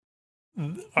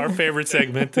our favorite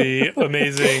segment, the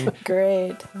amazing,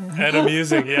 great, and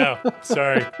amusing. Yeah,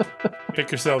 sorry. Pick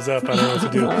yourselves up. I don't know what to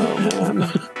do. Oh, man.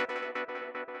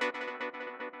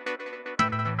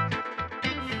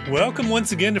 Welcome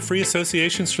once again to Free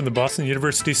Associations from the Boston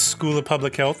University School of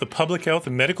Public Health, the Public Health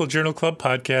and Medical Journal Club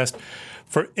podcast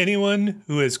for anyone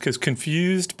who is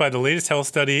confused by the latest health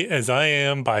study as I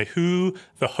am by who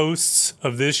the hosts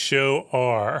of this show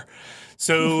are.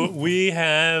 So we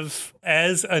have,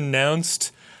 as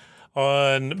announced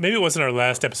on, maybe it wasn't our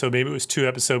last episode, maybe it was 2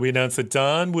 episodes, we announced that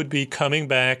Don would be coming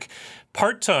back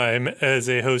part-time as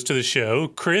a host of the show.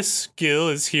 Chris Gill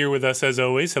is here with us as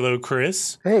always. Hello,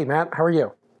 Chris. Hey, Matt. How are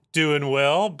you? Doing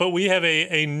well, but we have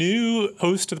a new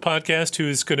host of the podcast who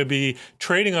is going to be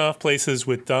trading off places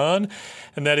with Don,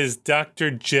 and that is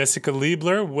Dr. Jessica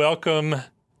Liebler. Welcome,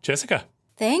 Jessica.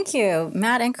 Thank you,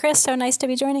 Matt and Chris. So nice to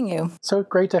be joining you. So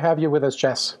great to have you with us,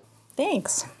 Jess.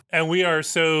 Thanks. And we are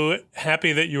so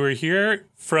happy that you are here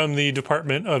from the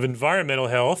Department of Environmental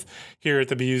Health here at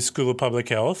the BU School of Public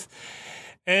Health.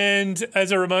 And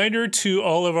as a reminder to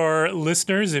all of our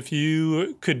listeners, if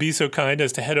you could be so kind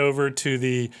as to head over to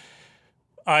the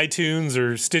iTunes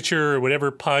or Stitcher or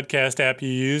whatever podcast app you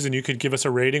use, and you could give us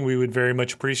a rating, we would very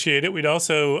much appreciate it. We'd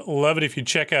also love it if you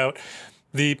check out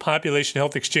the Population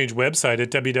Health Exchange website at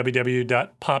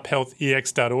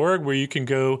www.pophealthex.org, where you can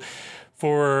go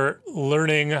for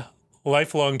learning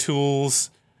lifelong tools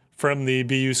from the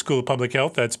BU School of Public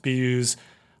Health. That's BU's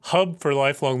hub for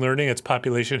lifelong learning. It's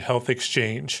Population Health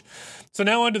Exchange. So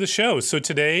now on to the show. So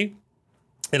today,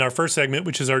 in our first segment,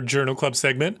 which is our Journal Club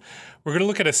segment, we're going to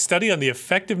look at a study on the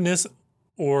effectiveness,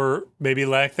 or maybe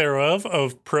lack thereof,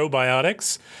 of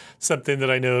probiotics, something that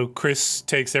I know Chris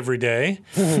takes every day.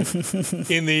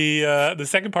 In the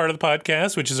second part of the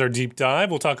podcast, which is our deep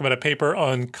dive, we'll talk about a paper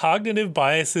on cognitive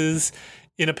biases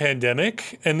in a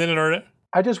pandemic. And then in our...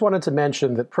 I just wanted to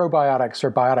mention that probiotics are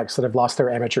biotics that have lost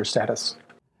their amateur status.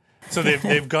 So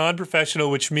they've gone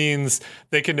professional, which means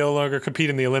they can no longer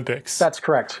compete in the Olympics. That's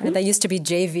correct. They used to be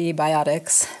JV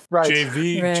biotics. Right.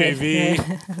 JV. Right.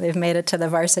 They've made it to the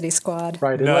varsity squad.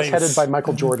 Right, unless headed by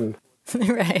Michael Jordan.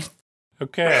 Right.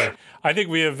 Okay. I think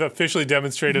we have officially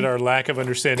demonstrated our lack of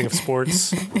understanding of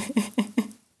sports.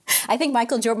 I think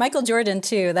Michael Jordan,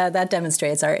 too, that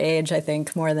demonstrates our age, I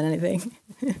think, more than anything.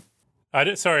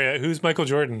 Sorry, who's Michael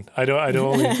Jordan? I know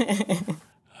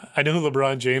who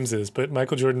LeBron James is, but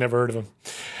Michael Jordan, never heard of him.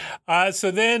 So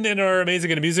then in our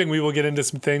Amazing and Amusing, we will get into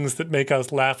some things that make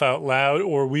us laugh out loud,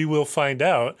 or we will find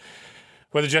out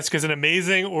whether Jessica's an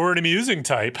amazing or an amusing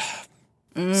type.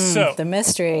 So The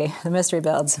mystery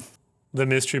builds. The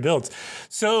mystery builds.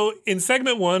 So in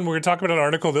segment 1, we're going to talk about an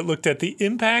article that looked at the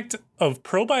impact of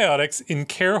probiotics in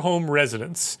care home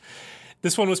residents.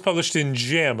 This one was published in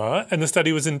JAMA, and the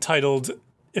study was entitled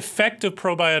Effect of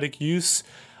Probiotic Use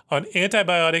on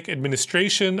Antibiotic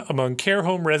Administration Among Care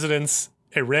Home Residents,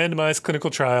 a Randomized Clinical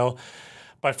Trial,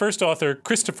 by first author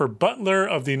Christopher Butler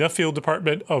of the Nuffield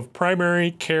Department of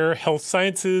Primary Care Health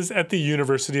Sciences at the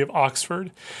University of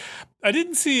Oxford. I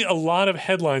didn't see a lot of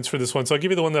headlines for this one, so I'll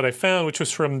give you the one that I found, which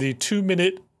was from the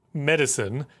 2-Minute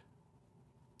Medicine.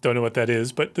 Don't know what that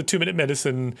is, but the 2-Minute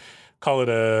Medicine, call it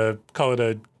a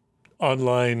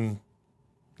online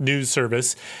news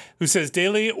service, who says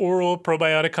daily oral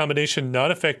probiotic combination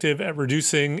not effective at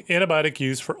reducing antibiotic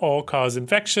use for all-cause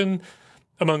infection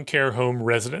among care home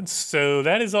residents. So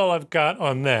that is all I've got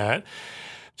on that.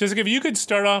 Jessica, if you could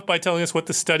start off by telling us what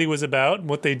the study was about, and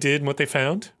what they did and what they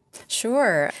found.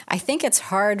 Sure. I think it's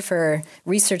hard for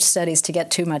research studies to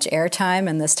get too much airtime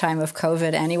in this time of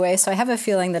COVID anyway. So I have a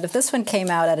feeling that if this one came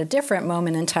out at a different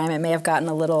moment in time, it might have been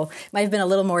a little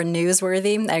more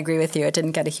newsworthy. I agree with you. It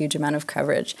didn't get a huge amount of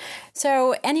coverage.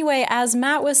 So anyway, as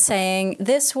Matt was saying,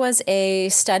 this was a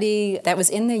study that was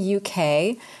in the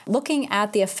UK looking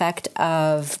at the effect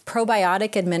of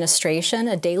probiotic administration,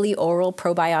 a daily oral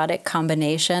probiotic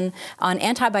combination, on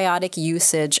antibiotic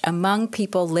usage among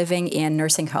people living in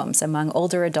nursing homes, among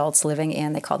older adults living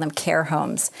in, they call them care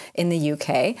homes in the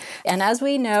UK. And as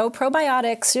we know,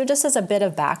 probiotics, just as a bit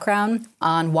of background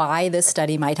on why this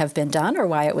study might have been done or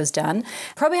why it was done,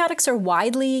 probiotics are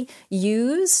widely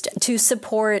used to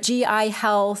support GI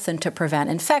health and to prevent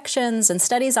infections, and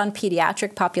studies on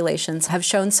pediatric populations have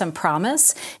shown some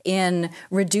promise in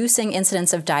reducing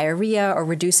incidence of diarrhea or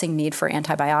reducing need for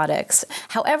antibiotics.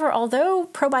 However, although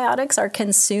probiotics are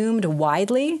consumed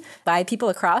widely by people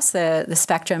across the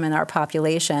spectrum spectrum in our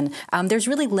population, there's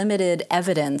really limited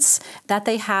evidence that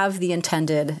they have the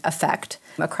intended effect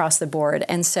across the board.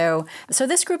 And so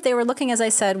this group, they were looking, as I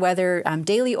said, whether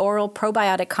daily oral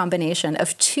probiotic combination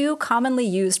of two commonly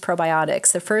used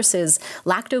probiotics. The first is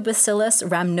Lactobacillus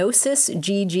rhamnosus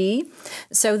GG.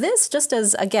 So this, just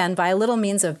as, again, by a little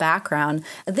means of background,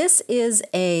 this is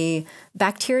a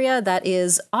bacteria that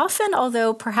is often,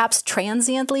 although perhaps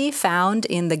transiently, found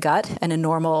in the gut in a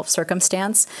normal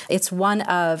circumstance. It's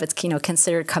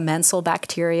considered commensal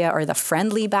bacteria, or the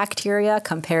friendly bacteria,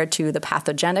 compared to the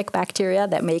pathogenic bacteria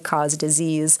that may cause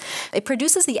disease. It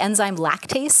produces the enzyme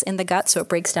lactase in the gut, so it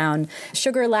breaks down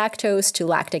sugar lactose to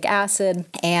lactic acid.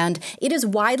 And it is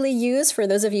widely used, for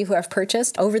those of you who have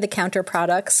purchased over-the-counter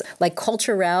products like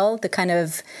Culturelle, the kind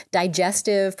of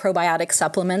digestive probiotic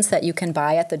supplements that you can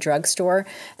buy at the drugstore.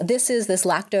 This is this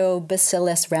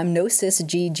Lactobacillus rhamnosus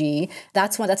GG.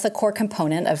 That's the core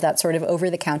component of that sort of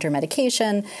over-the-counter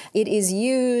medication. It is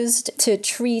used to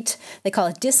treat, they call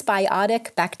it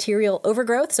dysbiotic bacterial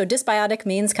overgrowth. So dysbiotic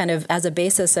means kind of as a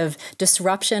basis of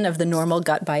disruption of the normal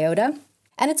gut biota.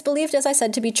 And it's believed, as I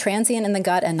said, to be transient in the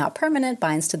gut and not permanent,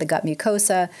 binds to the gut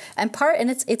mucosa. And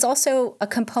it's also a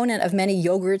component of many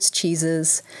yogurts,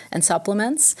 cheeses, and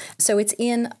supplements. So it's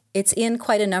in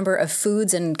quite a number of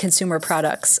foods and consumer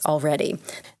products already.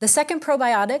 The second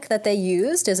probiotic that they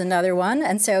used is another one.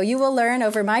 And so you will learn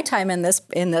over my time in this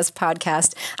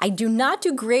podcast, I do not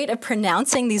do great at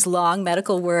pronouncing these long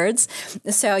medical words.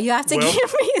 So you have to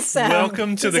give me some.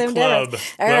 Welcome to the club.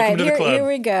 All right, here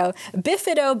we go.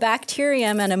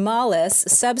 Bifidobacterium animalis,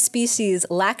 subspecies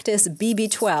Lactis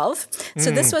bb12.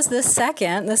 So this was the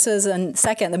second,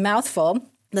 the mouthful.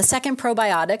 The second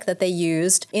probiotic that they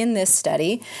used in this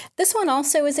study. This one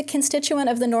also is a constituent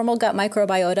of the normal gut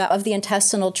microbiota of the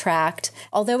intestinal tract,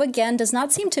 although again does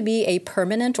not seem to be a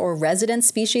permanent or resident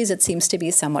species. It seems to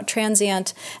be somewhat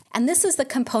transient. And this is the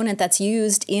component that's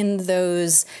used in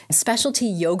those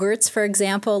specialty yogurts, for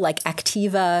example, like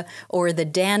Activa or the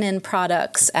Dannon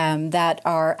products that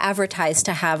are advertised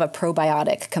to have a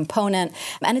probiotic component.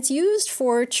 And it's used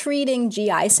for treating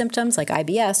GI symptoms like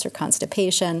IBS or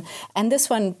constipation. And this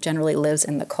one generally lives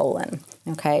in the colon.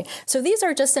 Okay, so these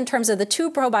are just in terms of the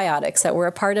two probiotics that were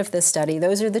a part of this study.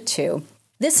 Those are the two.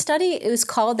 This study is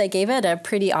called, they gave it a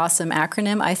pretty awesome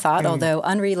acronym, I thought, although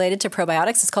unrelated to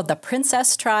probiotics. It's called the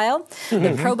PRINCESS Trial,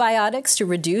 the Probiotics to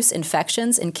Reduce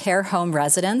Infections in Care Home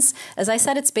Residents. As I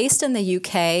said, it's based in the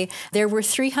UK. There were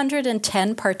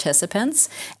 310 participants,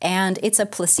 and it's a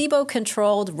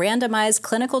placebo-controlled, randomized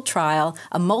clinical trial,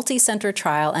 a multi-center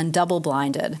trial, and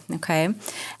double-blinded. Okay,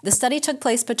 the study took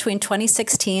place between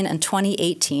 2016 and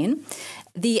 2018.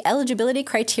 The eligibility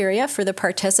criteria for the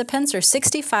participants are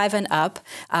 65 and up,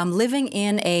 living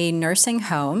in a nursing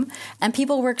home, and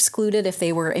people were excluded if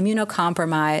they were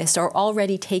immunocompromised or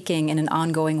already taking in an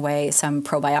ongoing way some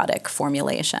probiotic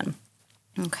formulation.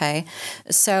 Okay,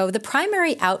 so the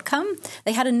primary outcome,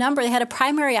 they had a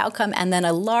primary outcome and then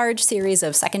a large series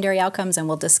of secondary outcomes, and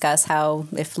we'll discuss how,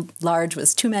 if large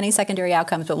was too many secondary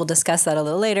outcomes, but we'll discuss that a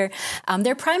little later.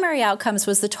 Their primary outcomes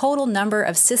was the total number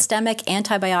of systemic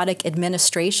antibiotic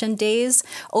administration days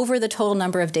over the total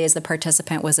number of days the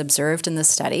participant was observed in the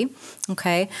study.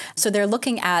 Okay, so they're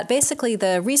looking at, basically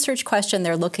the research question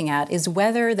they're looking at is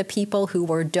whether the people who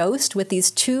were dosed with these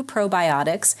two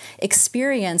probiotics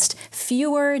experienced fewer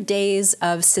days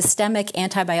of systemic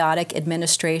antibiotic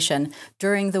administration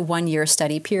during the 1-year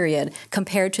study period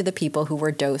compared to the people who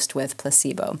were dosed with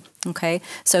placebo. Okay,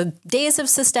 so days of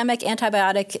systemic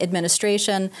antibiotic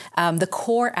administration, the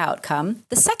core outcome.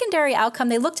 The secondary outcome,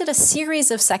 they looked at a series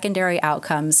of secondary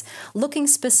outcomes looking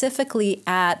specifically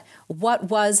at what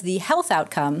was the health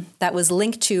outcome that was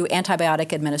linked to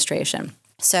antibiotic administration.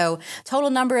 So total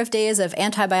number of days of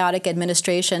antibiotic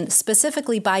administration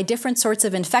specifically by different sorts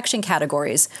of infection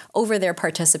categories over their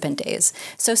participant days.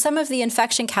 So some of the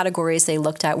infection categories they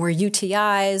looked at were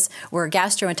UTIs, were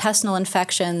gastrointestinal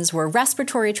infections, were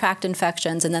respiratory tract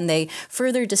infections, and then they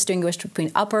further distinguished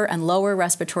between upper and lower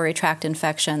respiratory tract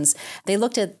infections. They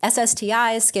looked at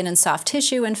SSTIs, skin and soft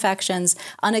tissue infections,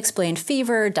 unexplained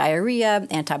fever, diarrhea,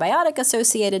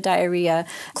 antibiotic-associated diarrhea,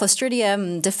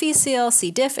 Clostridium difficile, C.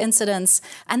 diff incidence.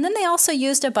 And then they also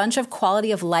used a bunch of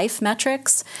quality of life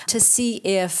metrics to see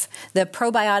if the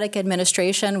probiotic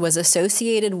administration was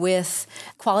associated with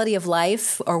quality of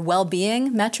life or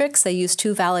well-being metrics. They used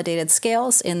 2 validated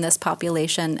scales in this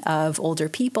population of older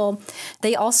people.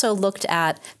 They also looked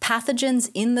at pathogens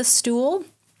in the stool.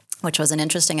 which was an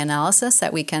interesting analysis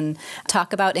that we can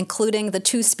talk about, including the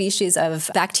 2 species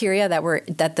of bacteria that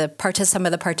some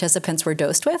of the participants were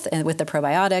dosed with the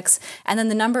probiotics, and then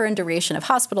the number and duration of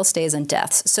hospital stays and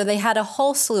deaths. So they had a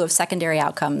whole slew of secondary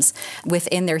outcomes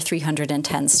within their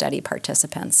 310 study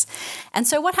participants. And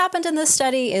so what happened in this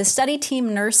study is study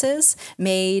team nurses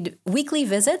made weekly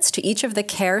visits to each of the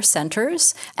care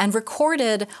centers and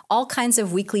recorded all kinds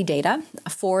of weekly data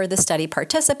for the study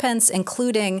participants,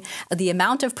 including the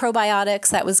amount of probiotics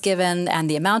that was given and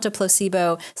the amount of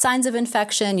placebo, signs of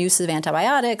infection, use of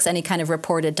antibiotics, any kind of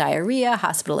reported diarrhea,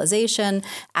 hospitalization,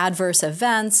 adverse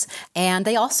events. And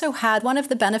they also had, one of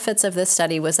the benefits of this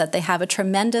study was that they have a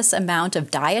tremendous amount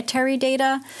of dietary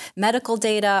data, medical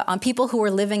data on people who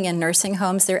were living in nursing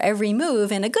homes. Their every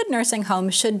move in a good nursing home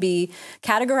should be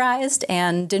categorized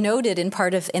and denoted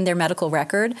in their medical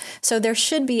record. So there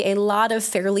should be a lot of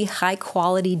fairly high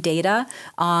quality data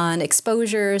on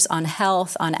exposures, on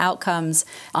health, on outcomes,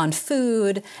 on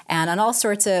food, and on all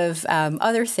sorts of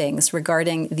other things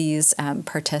regarding these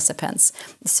participants.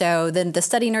 So then the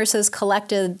study nurses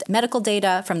collected medical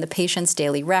data from the patient's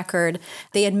daily record.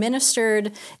 They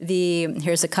administered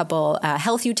here's a couple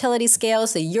health utility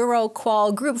scales, the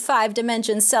Euro-Qual Group 5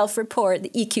 Dimension Self-Report, the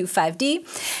EQ5D,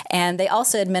 and they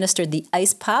also administered the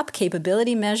ICE-POP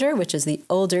capability measure, which is the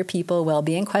Older People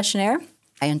Wellbeing Questionnaire.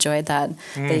 I enjoyed that.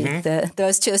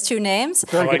 Those two names.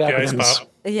 I like the ICE-POP.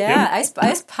 Yeah,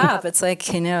 ICE-POP. It's like,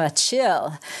 a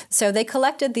chill. So they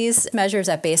collected these measures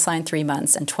at baseline 3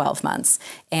 months and 12 months.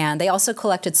 And they also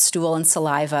collected stool and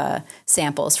saliva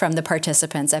samples from the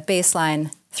participants at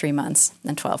baseline, 3 months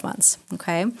and 12 months.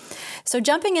 Okay. So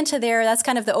jumping into that's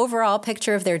kind of the overall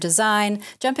picture of their design.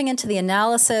 Jumping into the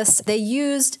analysis, they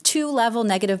used 2-level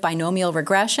negative binomial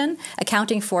regression,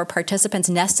 accounting for participants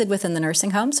nested within the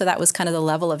nursing home. So that was kind of the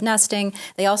level of nesting.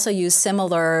 They also used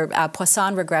similar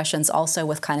Poisson regressions, also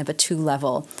with kind of a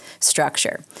 2-level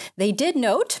structure. They did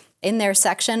note in their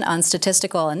section on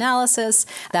statistical analysis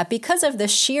that because of the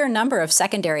sheer number of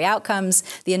secondary outcomes,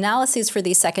 the analyses for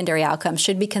these secondary outcomes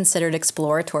should be considered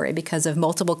exploratory because of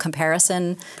multiple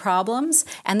comparison problems,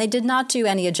 and they did not do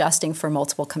any adjusting for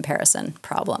multiple comparison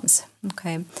problems.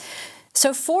 Okay.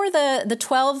 So for the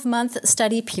 12-month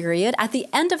study period, at the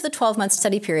end of the 12-month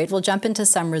study period, we'll jump into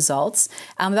some results.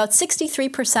 About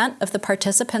 63% of the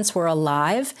participants were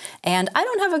alive, and I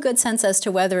don't have a good sense as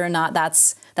to whether or not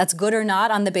that's good or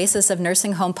not on the basis of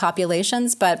nursing home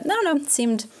populations, but I don't know, it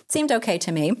seemed okay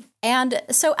to me. And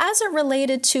so as it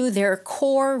related to their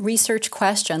core research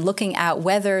question, looking at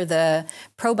whether the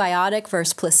probiotic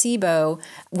versus placebo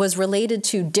was related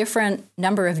to different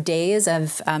number of days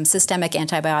of systemic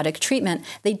antibiotic treatment,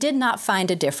 they did not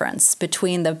find a difference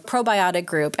between the probiotic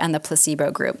group and the placebo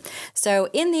group. So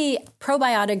in the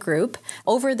probiotic group,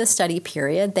 over the study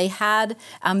period, they had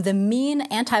the mean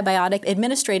antibiotic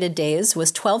administered days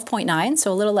was 12.9,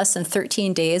 so a little less than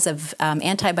 13 days of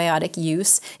antibiotic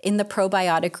use in the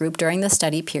probiotic group during the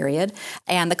study period,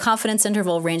 and the confidence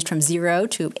interval ranged from 0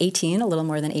 to 18, a little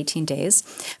more than 18 days.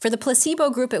 For the placebo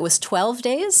group, it was 12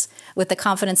 days, with the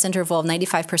confidence interval,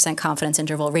 95% confidence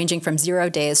interval, ranging from 0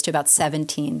 days to about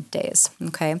 17 days.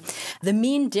 Okay, the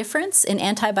mean difference in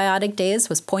antibiotic days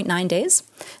was 0.9 days,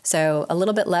 so a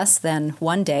little bit less than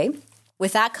 1 day.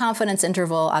 With that confidence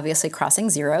interval obviously crossing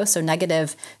 0, so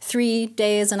 -3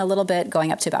 days and a little bit,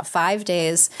 going up to about 5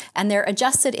 days, and their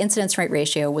adjusted incidence rate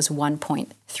ratio was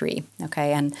 1.3,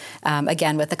 okay? And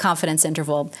again, with the confidence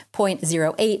interval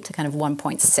 0.08 to kind of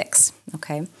 1.6,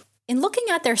 okay? In looking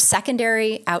at their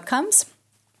secondary outcomes,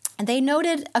 they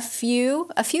noted a few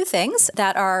things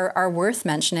that are worth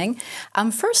mentioning.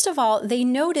 First of all, they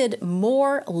noted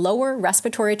more lower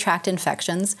respiratory tract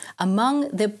infections among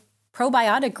the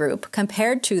probiotic group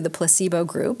compared to the placebo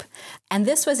group. And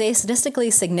this was a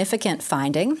statistically significant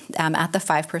finding at the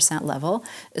 5% level.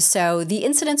 So the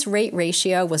incidence rate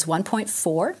ratio was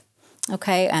 1.4.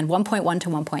 Okay, and 1.1 to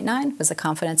 1.9 was the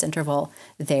confidence interval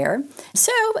there.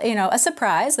 So, a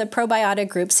surprise, the probiotic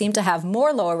group seemed to have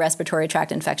more lower respiratory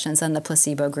tract infections than the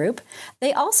placebo group.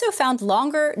 They also found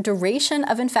longer duration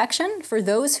of infection for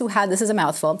those who had, this is a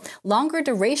mouthful, longer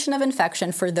duration of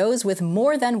infection for those with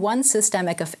more than one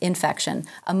systemic infection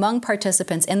among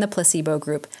participants in the placebo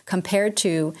group compared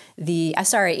to in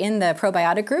the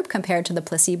probiotic group compared to the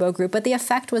placebo group, but the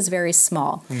effect was very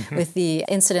small, with the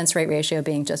incidence rate ratio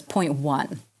being just 0.1.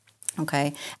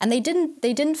 Okay, and they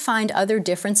didn't find other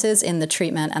differences in the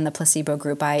treatment and the placebo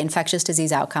group by infectious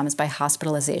disease outcomes, by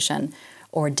hospitalization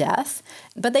or death.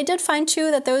 But they did find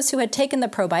too that those who had taken the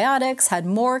probiotics had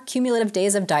more cumulative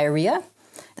days of diarrhea,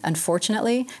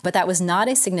 unfortunately, but that was not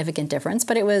a significant difference.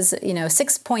 But it was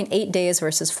 6.8 days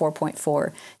versus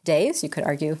 4.4 days. You could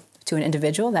argue to an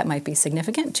individual, that might be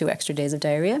significant, 2 extra days of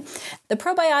diarrhea. The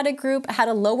probiotic group had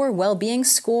a lower well-being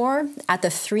score at the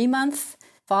 3-month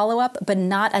follow-up, but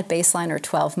not at baseline or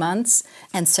 12 months.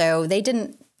 And so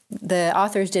the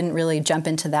authors didn't really jump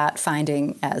into that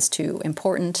finding as too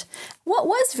important. What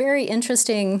was very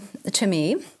interesting to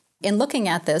me in looking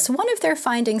at this, one of their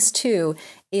findings too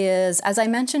is, as I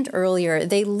mentioned earlier,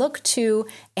 they look to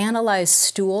analyze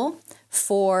stool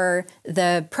for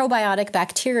the probiotic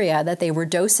bacteria that they were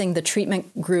dosing the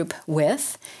treatment group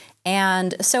with.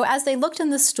 And so as they looked in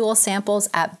the stool samples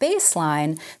at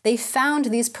baseline, they found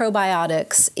these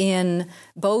probiotics in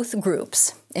both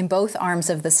groups, in both arms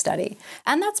of the study.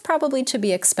 And that's probably to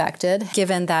be expected,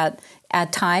 given that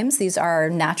at times these are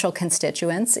natural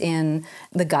constituents in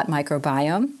the gut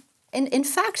microbiome. In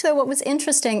fact, though, what was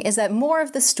interesting is that more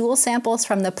of the stool samples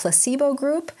from the placebo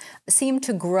group seemed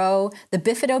to grow the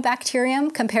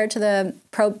bifidobacterium compared to the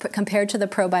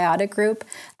probiotic group,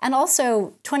 and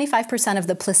also 25% of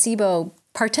the placebo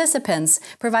participants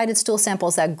provided stool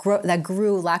samples that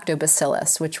grew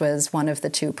lactobacillus, which was one of the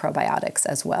 2 probiotics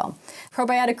as well.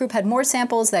 Probiotic group had more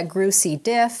samples that grew C.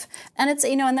 diff, and it's,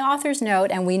 and the authors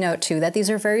note, and we note too, that these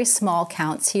are very small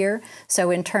counts here.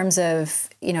 So in terms of,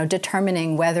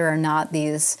 determining whether or not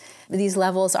these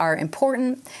levels are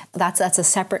important, that's a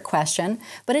separate question.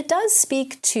 But it does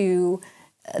speak to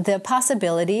the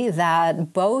possibility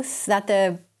that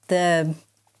the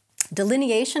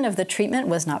delineation of the treatment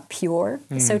was not pure,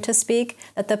 so to speak,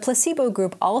 that the placebo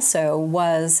group also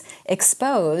was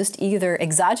exposed either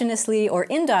exogenously or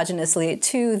endogenously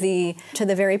to the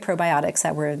very probiotics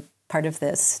that were part of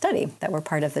this study, that were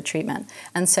part of the treatment.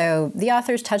 And so the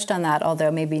authors touched on that,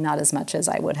 although maybe not as much as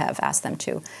I would have asked them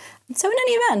to. So in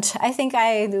any event, I think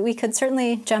we could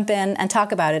certainly jump in and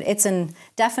talk about it. It's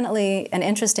definitely an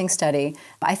interesting study.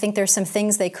 I think there's some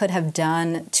things they could have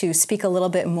done to speak a little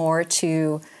bit more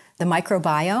to the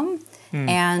microbiome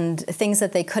and things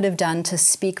that they could have done to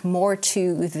speak more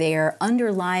to their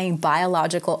underlying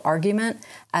biological argument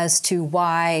as to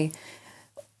why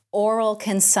oral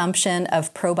consumption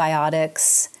of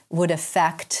probiotics would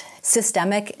affect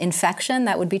systemic infection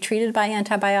that would be treated by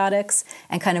antibiotics,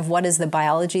 and kind of what is the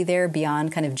biology there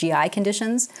beyond kind of GI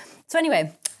conditions. So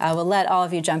anyway, I will let all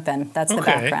of you jump in. That's the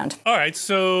background. All right.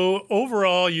 So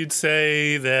overall, you'd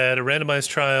say that a randomized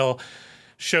trial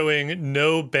showing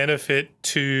no benefit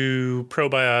to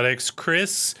probiotics.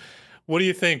 Chris, what do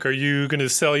you think? Are you going to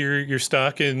sell your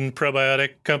stock in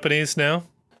probiotic companies now?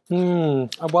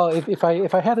 Well, if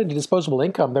I had any disposable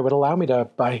income that would allow me to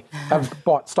have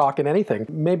bought stock in anything,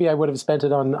 maybe I would have spent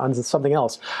it on something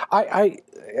else. I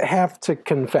have to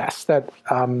confess that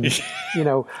I'm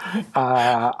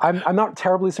not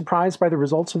terribly surprised by the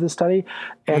results of this study,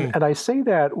 and I say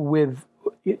that with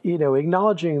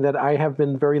acknowledging that I have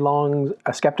been very long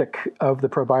a skeptic of the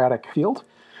probiotic field,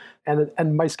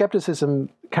 and my skepticism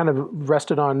kind of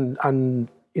rested on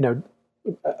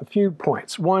a few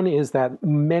points. One is that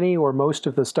many or most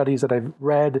of the studies that I've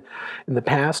read in the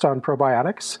past on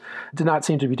probiotics did not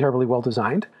seem to be terribly well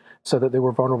designed, so that they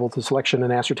were vulnerable to selection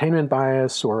and ascertainment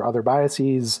bias or other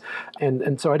biases.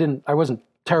 And so I wasn't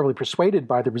terribly persuaded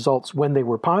by the results when they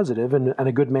were positive, and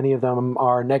a good many of them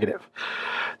are negative.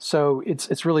 So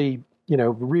it's really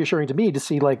reassuring to me to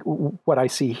see like what I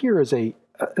see here is a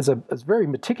very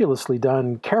meticulously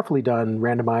done, carefully done,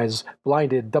 randomized,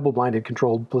 blinded, double-blinded,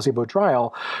 controlled placebo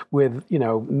trial with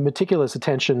meticulous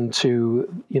attention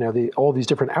to all these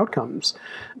different outcomes,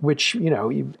 which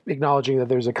acknowledging that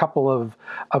there's a couple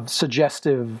of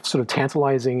suggestive, sort of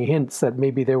tantalizing hints that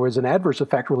maybe there was an adverse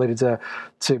effect related to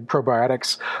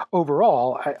probiotics.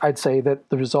 Overall, I'd say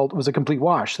that the result was a complete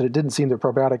wash. That it didn't seem that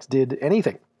probiotics did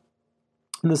anything.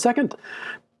 And the second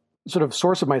sort of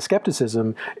source of my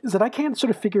skepticism is that I can't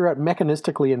sort of figure out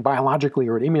mechanistically and biologically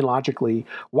or immunologically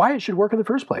why it should work in the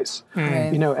first place.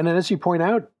 Right. And as you point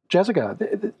out, Jessica,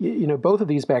 both of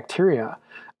these bacteria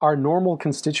are normal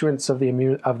constituents of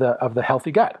the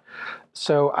healthy gut.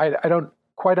 So I don't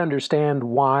quite understand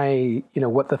why,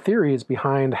 what the theory is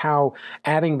behind how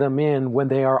adding them in when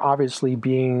they are obviously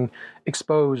being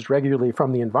exposed regularly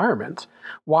from the environment,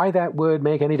 why that would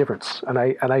make any difference. And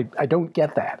I don't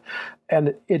get that.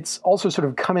 And it's also sort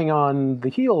of coming on the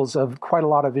heels of quite a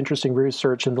lot of interesting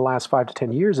research in the last 5 to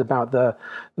 10 years about the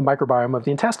microbiome of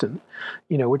the intestine,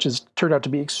 which has turned out to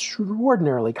be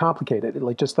extraordinarily complicated, an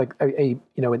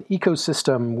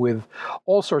ecosystem with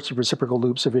all sorts of reciprocal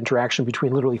loops of interaction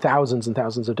between literally thousands and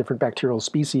thousands of different bacterial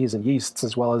species and yeasts,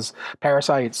 as well as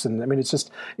parasites. And it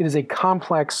is a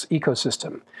complex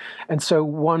ecosystem. And so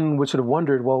one would sort of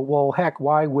wondered, well, heck,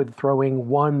 why would throwing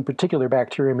one particular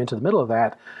bacterium into the middle of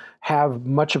that have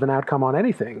much of an outcome on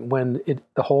anything when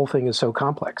the whole thing is so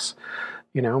complex.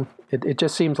 It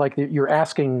just seems like you're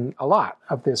asking a lot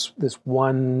of this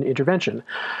one intervention.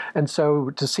 And so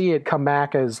to see it come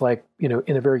back as like,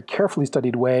 in a very carefully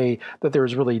studied way that there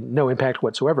is really no impact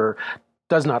whatsoever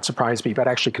does not surprise me, but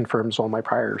actually confirms all my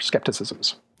prior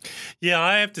skepticisms. Yeah,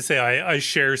 I have to say I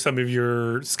share some of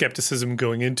your skepticism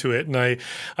going into it. And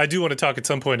I do want to talk at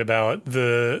some point about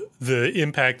the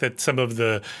impact that some of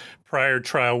the prior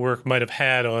trial work might have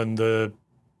had on the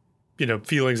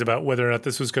feelings about whether or not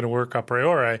this was going to work a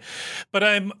priori. But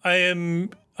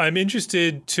I'm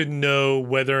interested to know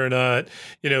whether or not,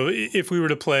 if we were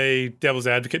to play devil's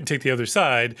advocate and take the other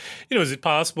side, is it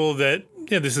possible that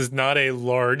this is not a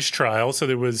large trial? So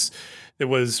there was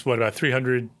what, about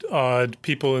 300 odd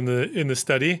people in the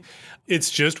study. It's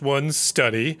just one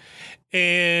study,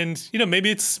 and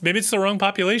maybe it's the wrong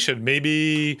population.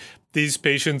 Maybe these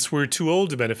patients were too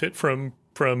old to benefit from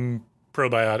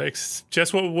probiotics.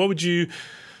 Jess, what would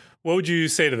you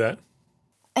say to that?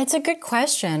 It's a good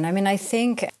question. I mean, I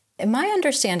think my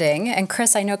understanding, and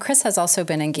Chris, I know Chris has also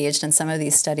been engaged in some of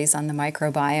these studies on the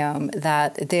microbiome,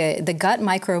 that the gut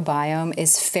microbiome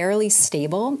is fairly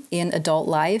stable in adult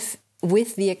life,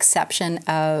 with the exception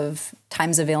of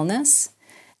times of illness.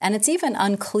 And it's even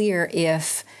unclear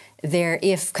if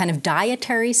kind of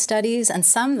dietary studies, and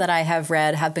some that I have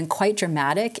read have been quite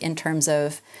dramatic in terms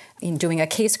of doing a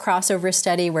case crossover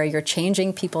study where you're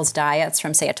changing people's diets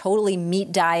from, say, a totally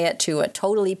meat diet to a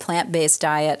totally plant-based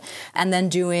diet, and then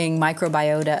doing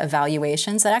microbiota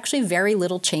evaluations that actually very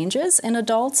little changes in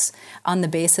adults on the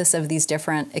basis of these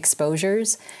different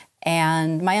exposures.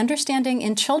 And my understanding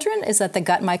in children is that the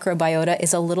gut microbiota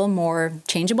is a little more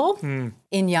changeable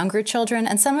in younger children.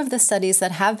 And some of the studies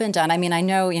that have been done, I mean, I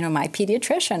know, my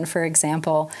pediatrician, for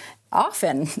example,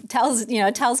 often tells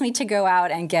me to go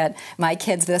out and get my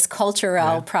kids this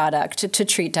Culturelle product to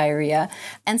treat diarrhea.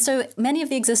 And so many of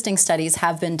the existing studies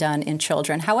have been done in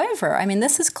children. However, I mean,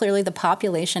 this is clearly the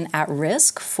population at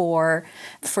risk for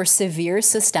severe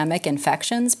systemic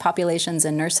infections. Populations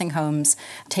in nursing homes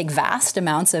take vast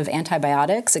amounts of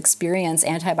antibiotics, experience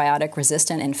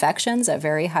antibiotic-resistant infections at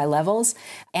very high levels.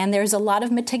 And there's a lot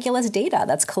of meticulous data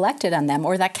that's collected on them,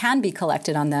 or that can be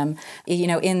collected on them,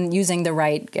 in using the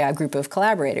right group of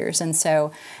collaborators. And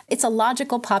so it's a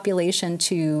logical population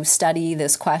to study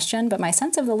this question, but my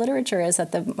sense of the literature is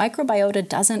that the microbiota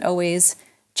doesn't always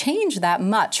change that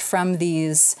much from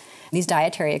these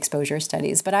dietary exposure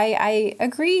studies. But I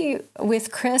agree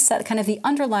with Chris that kind of the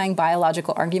underlying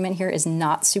biological argument here is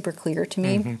not super clear to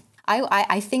me. Mm-hmm.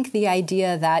 I think the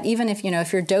idea that even if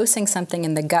you're dosing something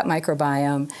in the gut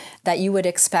microbiome, that you would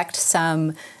expect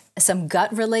some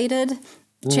gut-related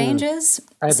changes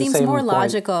seems more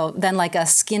logical than like a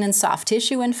skin and soft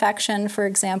tissue infection, for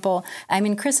example. I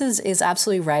mean, Chris is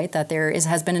absolutely right that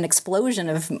has been an explosion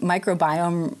of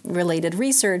microbiome-related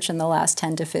research in the last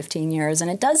 10 to 15 years, and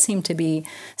it does seem to be,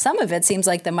 some of it seems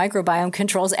like the microbiome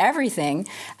controls everything,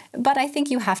 but I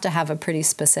think you have to have a pretty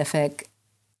specific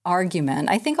argument.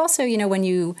 I think also, when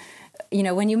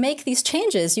you make these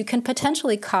changes, you can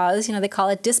potentially cause, they call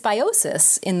it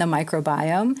dysbiosis in the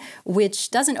microbiome,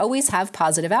 which doesn't always have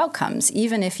positive outcomes,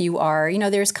 even if you are,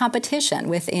 there's competition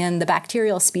within the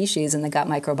bacterial species in the gut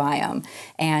microbiome.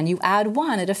 And you add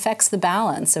one, it affects the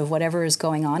balance of whatever is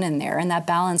going on in there. And that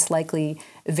balance likely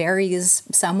varies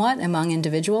somewhat among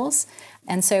individuals.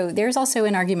 And so there's also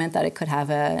an argument that it could have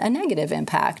a negative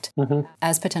impact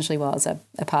as potentially well as a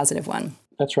positive one.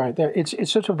 That's right.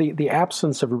 It's sort of the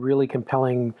absence of a really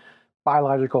compelling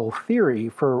biological theory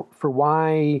for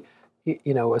why,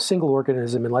 a single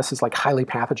organism, unless it's like highly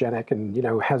pathogenic and,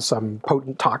 has some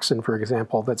potent toxin, for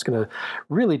example, that's going to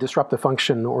really disrupt the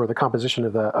function or the composition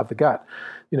of the gut,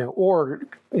 or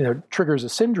triggers a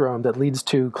syndrome that leads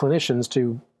to clinicians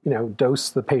to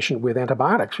dose the patient with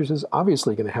antibiotics, which is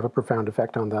obviously going to have a profound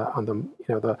effect on the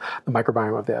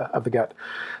microbiome of the gut.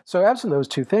 So absent those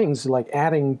two things, like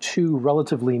adding two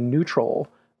relatively neutral,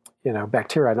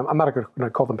 bacteria, I'm not going to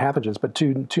call them pathogens, but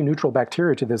two neutral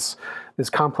bacteria to this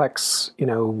complex,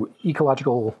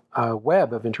 ecological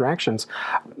web of interactions,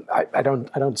 I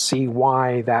don't see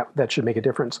why that should make a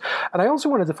difference. And I also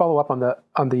wanted to follow up on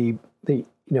the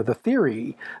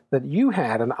theory that you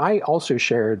had, and I also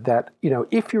shared, that,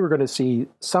 if you were going to see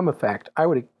some effect, I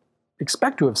would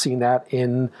expect to have seen that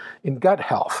in gut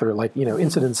health, or like,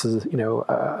 incidences,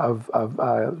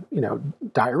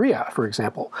 of diarrhea, for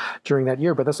example, during that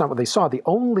year. But that's not what they saw. The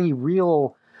only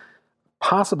real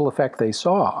possible effect they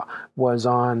saw was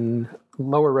on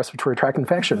lower respiratory tract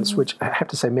infections, which I have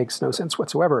to say makes no sense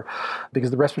whatsoever,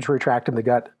 because the respiratory tract and the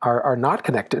gut are not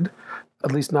connected,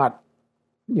 at least not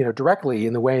directly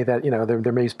in the way that,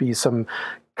 there may be some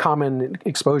common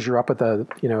exposure up at the,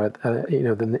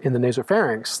 in the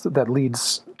nasopharynx that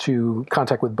leads to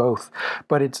contact with both,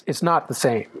 but it's not the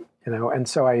same, and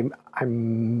so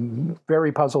I'm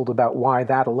very puzzled about why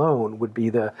that alone would be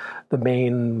the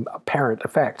main apparent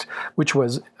effect, which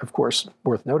was, of course,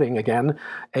 worth noting again,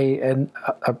 an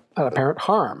apparent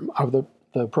harm of the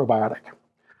probiotic.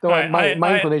 Though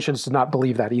my inclination is to not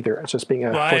believe that either. It's just being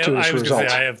a fortuitous result.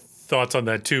 I have thoughts on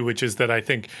that too, which is that I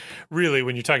think really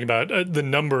when you're talking about the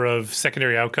number of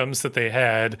secondary outcomes that they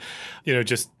had,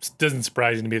 just doesn't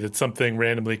surprise me that something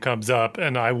randomly comes up,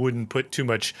 and I wouldn't put too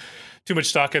much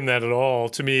stock in that at all.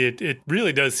 To me, it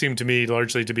really does seem to me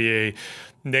largely to be a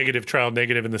negative trial,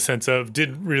 negative in the sense of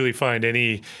didn't really find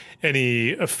any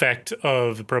effect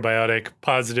of the probiotic,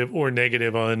 positive or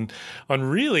negative on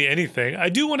really anything. I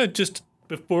do want to just,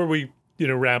 before we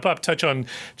wrap up, touch on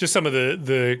just some of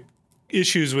the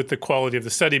issues with the quality of the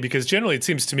study, because generally it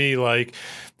seems to me like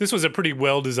this was a pretty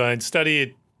well-designed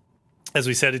study. As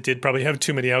we said, it did probably have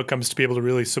too many outcomes to be able to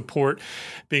really support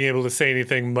being able to say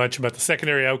anything much about the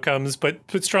secondary outcomes, but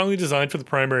strongly designed for the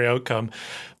primary outcome.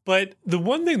 But the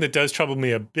one thing that does trouble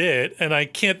me a bit, and I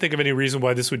can't think of any reason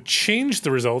why this would change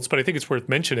the results, but I think it's worth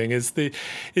mentioning, is the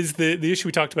issue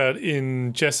we talked about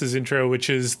in Jess's intro, which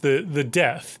is the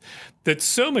death. That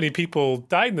so many people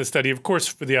died in the study, of course,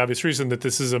 for the obvious reason that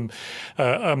this is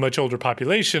a much older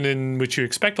population in which you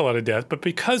expect a lot of death. But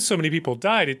because so many people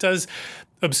died, it does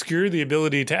obscure the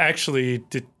ability to actually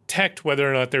detect whether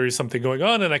or not there is something going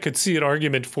on. And I could see an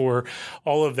argument for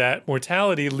all of that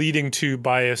mortality leading to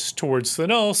bias towards the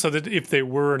null, so that if they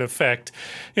were an effect,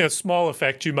 small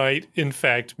effect, you might in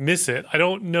fact miss it. I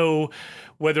don't know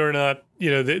whether or not,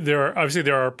 there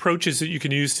are approaches that you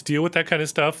can use to deal with that kind of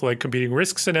stuff, like competing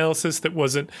risks analysis that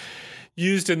wasn't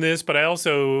used in this, but I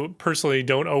also personally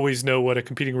don't always know what a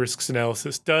competing risks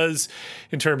analysis does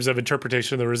in terms of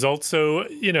interpretation of the results. So,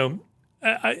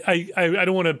 I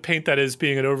don't want to paint that as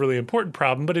being an overly important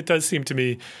problem, but it does seem to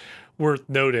me worth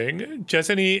noting. Jess,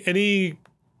 any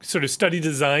sort of study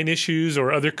design issues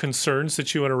or other concerns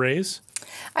that you want to raise?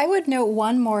 I would note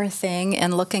one more thing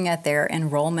in looking at their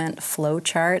enrollment flow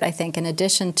chart. I think in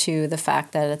addition to the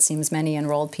fact that it seems many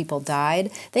enrolled people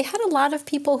died, they had a lot of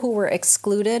people who were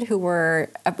excluded, who were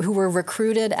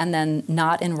recruited and then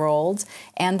not enrolled.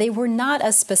 And they were not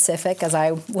as specific as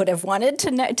I would have wanted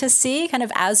to see, kind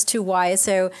of as to why.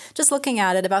 So just looking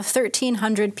at it, about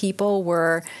 1,300 people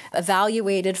were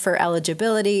evaluated for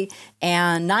eligibility,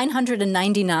 and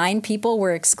 999 people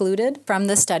were excluded from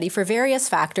the study for various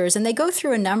factors. And they go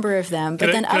through a number of them.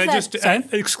 But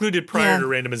excluded prior to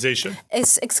randomization?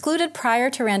 It's excluded prior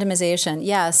to randomization,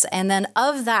 yes. And then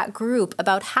of that group,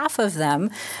 about half of them,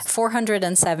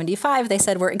 475, they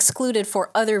said were excluded for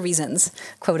other reasons,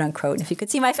 quote unquote. If you could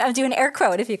see I'm doing air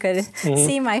quote, if you could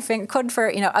see my finger, quote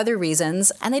for, other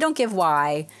reasons. And they don't give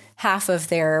why half of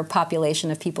their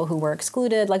population of people who were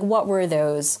excluded, like what were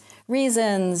those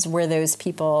reasons? Were those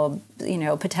people,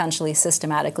 potentially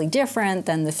systematically different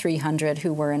than the 300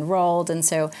 who were enrolled? And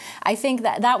so I think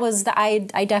that was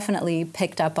I definitely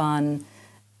picked up on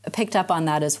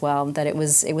that as well, that it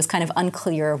was kind of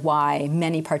unclear why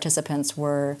many participants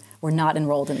were not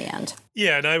enrolled in the end.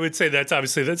 Yeah, and I would say that's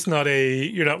not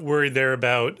you're not worried there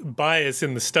about bias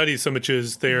in the study so much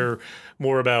as they're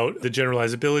more about the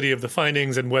generalizability of the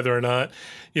findings and whether or not,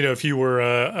 if you were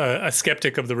a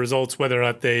skeptic of the results, whether or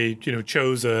not they,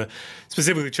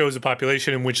 specifically chose a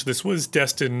population in which this was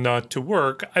destined not to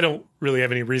work. I don't really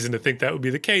have any reason to think that would be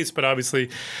the case, but obviously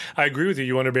I agree with you.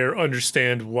 You want to better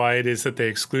understand why it is that they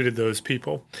excluded those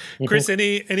people. Mm-hmm. Chris,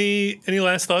 any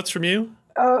last thoughts from you?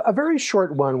 A very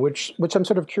short one, which I'm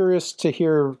sort of curious to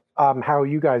hear how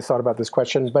you guys thought about this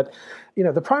question. But,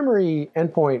 the primary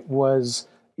endpoint was,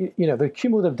 the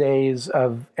cumulative days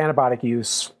of antibiotic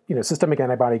use, systemic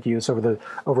antibiotic use over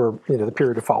the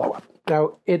period of follow-up.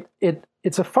 Now,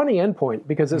 it's a funny endpoint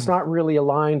because it's not really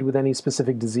aligned with any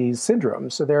specific disease syndrome.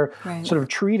 So they're sort of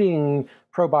treating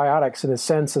probiotics in a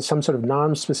sense as some sort of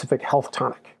non-specific health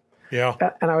tonic. Yeah.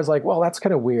 And I was like, well, that's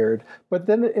kind of weird. But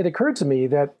then it occurred to me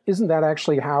that isn't that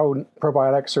actually how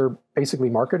probiotics are basically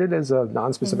marketed, as a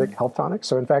non-specific health tonic?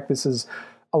 So in fact, this is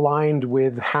aligned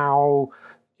with how,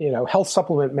 health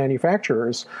supplement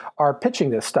manufacturers are pitching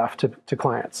this stuff to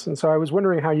clients. And so I was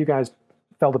wondering how you guys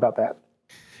felt about that.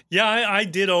 Yeah, I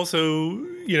did also,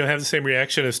 have the same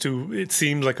reaction as to it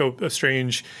seemed like a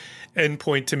strange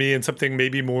endpoint to me, and something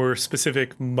maybe more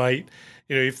specific might,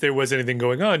 if there was anything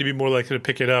going on, you'd be more likely to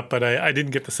pick it up. But I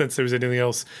didn't get the sense there was anything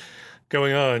else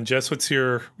going on. Jess, what's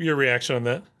your reaction on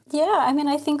that? Yeah, I mean,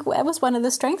 I think that was one of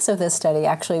the strengths of this study,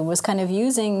 actually, was kind of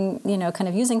using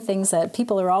things that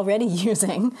people are already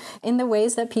using in the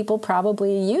ways that people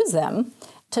probably use them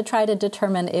to try to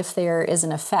determine if there is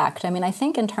an effect. I mean, I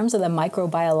think in terms of the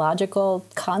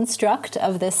microbiological construct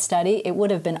of this study, it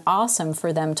would have been awesome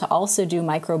for them to also do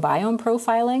microbiome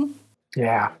profiling.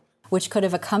 Yeah. Which could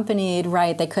have accompanied,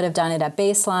 right, they could have done it at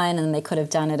baseline and they could have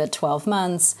done it at 12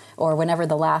 months or whenever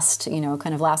the last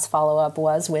follow-up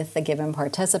was with the given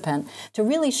participant to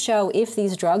really show if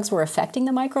these drugs were affecting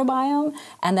the microbiome.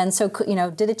 And then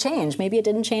did it change? Maybe it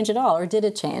didn't change at all, or did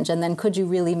it change? And then could you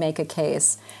really make a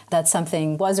case that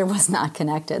something was or was not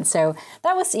connected? So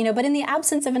that was, but in the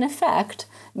absence of an effect,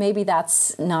 maybe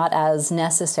that's not as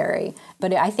necessary.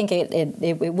 But I think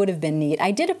it would have been neat.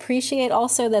 I did appreciate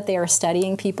also that they are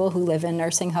studying people who live in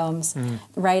nursing homes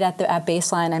right at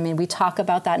baseline. I mean, we talk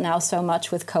about that now so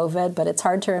much with COVID, but it's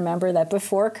hard to remember that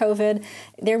before COVID,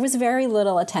 there was very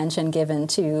little attention given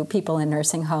to people in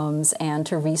nursing homes and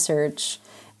to research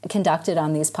conducted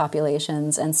on these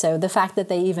populations. And so the fact that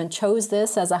they even chose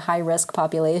this as a high-risk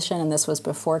population, and this was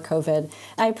before COVID,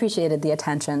 I appreciated the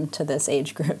attention to this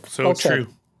age group. So true.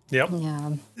 Yep.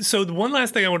 Yeah. So the one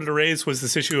last thing I wanted to raise was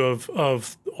this issue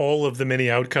of all of the many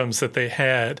outcomes that they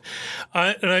had.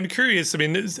 And I'm curious, I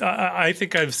mean, I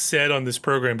think I've said on this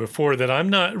program before that I'm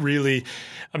not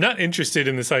interested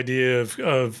in this idea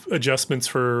of adjustments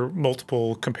for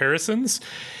multiple comparisons,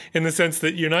 in the sense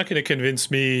that you're not going to convince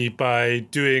me by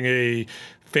doing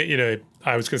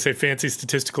I was going to say fancy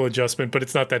statistical adjustment, but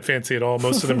it's not that fancy at all.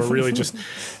 Most of them are really just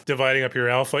dividing up your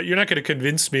alpha. You're not going to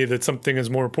convince me that something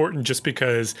is more important just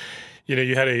because,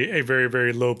 you had a very,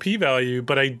 very low p-value.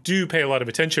 But I do pay a lot of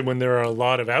attention when there are a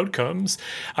lot of outcomes.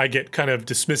 I get kind of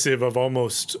dismissive of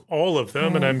almost all of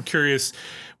them. And I'm curious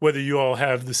whether you all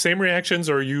have the same reactions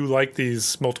or you like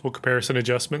these multiple comparison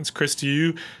adjustments. Chris, do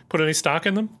you put any stock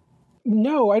in them?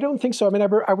 No, I don't think so. I mean,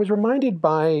 I was reminded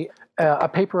by a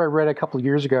paper I read a couple of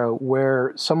years ago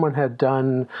where someone had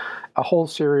done a whole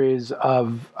series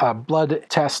of blood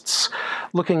tests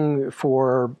looking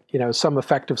for, some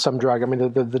effect of some drug. I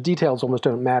mean, the details almost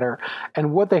don't matter.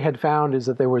 And what they had found is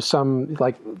that there was some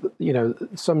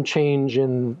change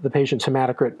in the patient's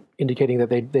hematocrit indicating that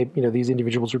they these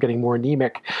individuals were getting more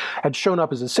anemic, had shown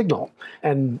up as a signal.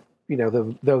 And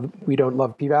though we don't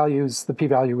love p-values, the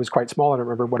p-value was quite small. I don't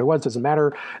remember what it was. Doesn't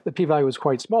matter. The p-value was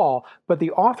quite small. But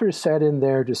the authors said in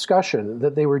their discussion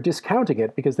that they were discounting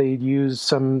it because they used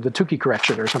the Tukey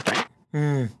correction or something.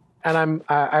 And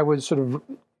I was sort of,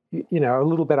 a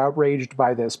little bit outraged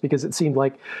by this because it seemed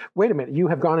like, wait a minute, you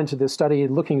have gone into this study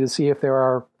looking to see if there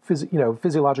are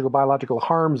physiological, biological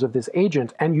harms of this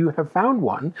agent, and you have found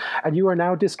one, and you are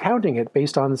now discounting it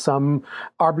based on some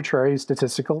arbitrary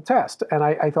statistical test. And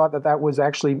I thought that was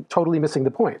actually totally missing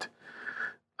the point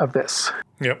of this.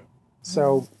 Yep.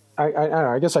 So I don't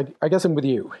know. I guess I'm with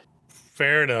you.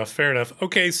 Fair enough.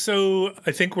 Okay, so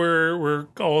I think we're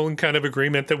all in kind of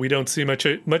agreement that we don't see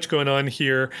much going on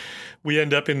here. We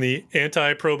end up in the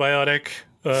anti-probiotic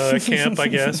camp, I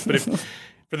guess. But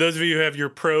for those of you who have your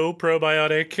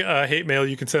probiotic hate mail,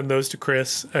 you can send those to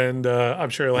Chris, and I'm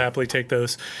sure he'll happily take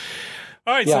those.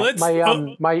 All right, so let's...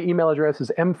 My email address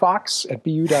is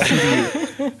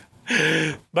mfox@bu.edu.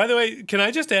 By the way, can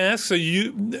I just ask, so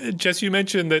Jess, you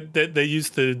mentioned that they use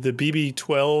the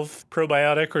BB12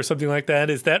 probiotic or something like that.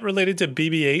 Is that related to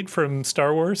BB8 from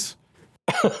Star Wars?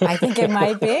 I think it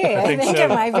might be. I think so. It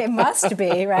might be. It must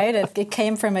be, right? It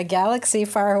came from a galaxy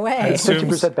far away. It's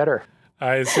 50% better.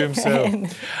 I assume so.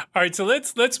 All right, so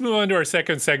let's move on to our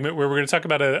second segment where we're going to talk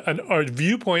about a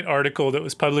Viewpoint article that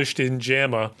was published in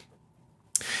JAMA.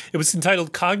 It was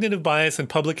entitled Cognitive Bias and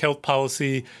Public Health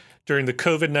Policy During the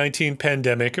COVID-19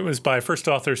 Pandemic. It was by first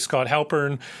author Scott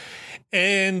Halpern.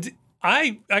 And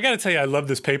I got to tell you, I love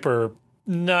this paper.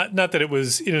 Not that it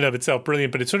was in and of itself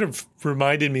brilliant, but it sort of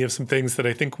reminded me of some things that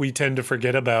I think we tend to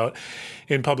forget about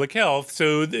in public health.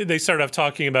 So they start off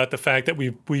talking about the fact that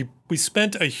we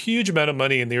spent a huge amount of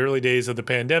money in the early days of the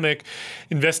pandemic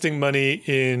investing money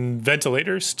in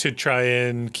ventilators to try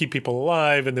and keep people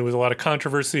alive. And there was a lot of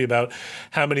controversy about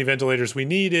how many ventilators we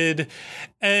needed.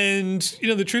 And,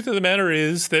 the truth of the matter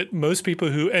is that most people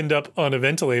who end up on a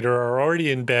ventilator are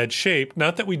already in bad shape.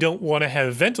 Not that we don't want to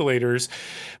have ventilators,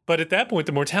 but at that point,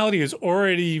 the mortality is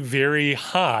already very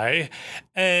high.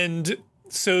 And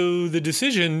so the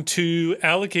decision to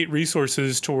allocate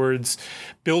resources towards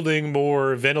building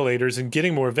more ventilators and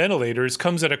getting more ventilators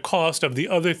comes at a cost of the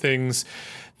other things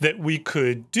that we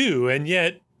could do. And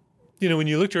yet, when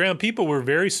you looked around, people were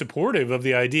very supportive of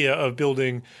the idea of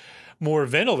building more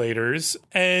ventilators.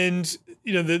 And,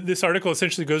 this article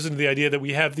essentially goes into the idea that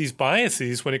we have these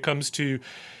biases when it comes to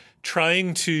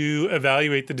trying to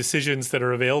evaluate the decisions that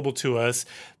are available to us.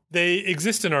 They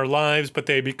exist in our lives, but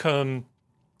they become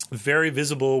very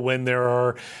visible when there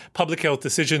are public health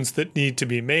decisions that need to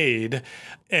be made.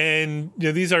 And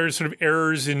these are sort of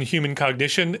errors in human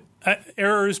cognition.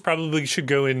 Errors probably should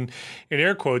go in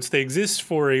air quotes. They exist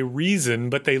for a reason,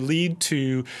 but they lead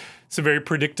to some very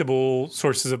predictable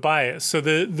sources of bias. So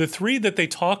the three that they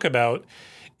talk about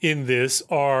in this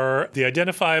are the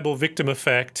identifiable victim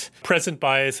effect, present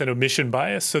bias, and omission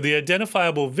bias. So the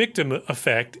identifiable victim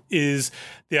effect is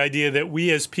the idea that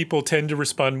we as people tend to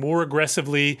respond more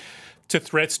aggressively to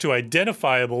threats to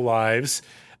identifiable lives.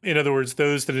 In other words,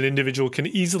 those that an individual can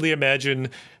easily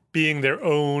imagine being their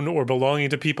own or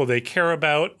belonging to people they care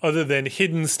about, other than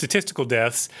hidden statistical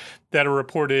deaths that are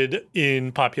reported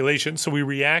in population. So we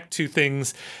react to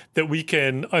things that we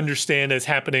can understand as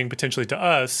happening potentially to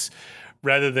us,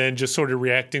 rather than just sort of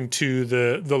reacting to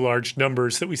the large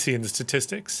numbers that we see in the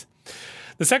statistics.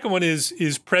 The second one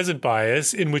is present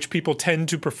bias, in which people tend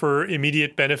to prefer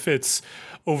immediate benefits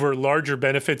over larger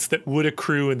benefits that would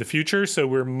accrue in the future. So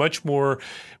we're much more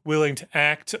willing to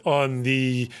act on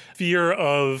the fear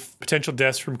of potential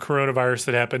deaths from coronavirus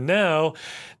that happen now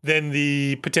than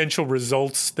the potential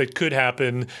results that could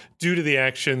happen due to the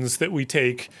actions that we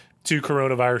take to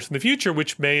coronavirus in the future,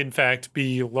 which may in fact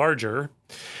be larger.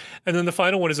 And then the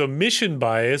final one is omission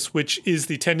bias, which is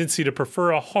the tendency to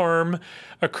prefer a harm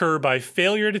occur by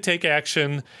failure to take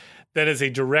action that is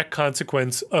a direct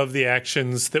consequence of the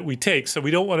actions that we take. So we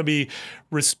don't want to be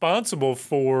responsible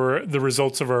for the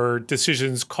results of our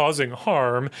decisions causing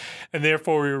harm, and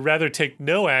therefore we would rather take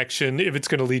no action if it's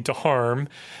going to lead to harm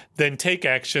than take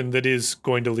action that is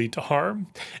going to lead to harm.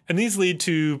 And these lead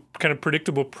to kind of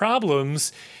predictable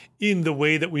problems in the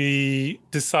way that we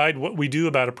decide what we do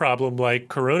about a problem like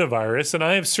coronavirus. And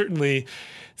I have certainly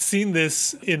seen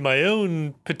this in my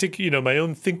own my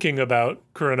own thinking about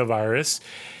coronavirus.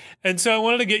 And so I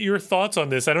wanted to get your thoughts on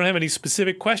this. I don't have any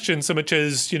specific questions so much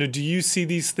as, do you see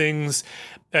these things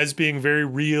as being very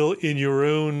real in your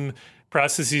own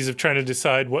processes of trying to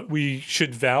decide what we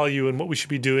should value and what we should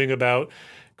be doing about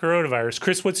coronavirus?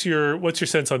 Chris, what's your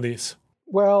sense on these?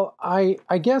 Well, I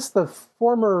guess the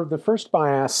first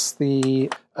bias,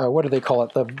 what do they call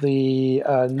it? The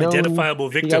identifiable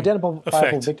victim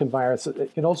effect. Victim bias.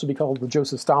 It can also be called the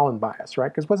Joseph Stalin bias, right?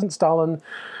 Because wasn't Stalin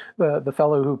the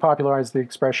fellow who popularized the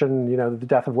expression, the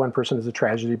death of one person is a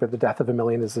tragedy, but the death of a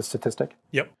million is a statistic?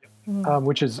 Yep.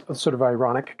 Which is sort of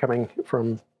ironic coming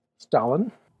from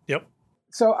Stalin. Yep.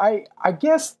 So I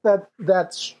guess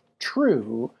that's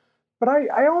true, but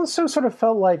I also sort of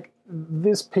felt like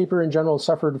this paper in general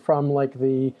suffered from like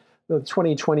the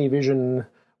 2020 vision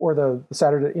or the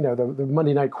Saturday, the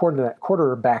Monday night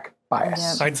quarterback bias.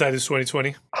 Yeah. Hindsight is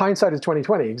 2020. Hindsight is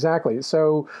 2020, exactly.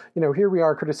 So, here we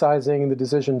are criticizing the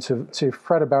decision to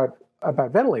fret about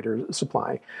ventilator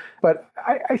supply. But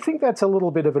I think that's a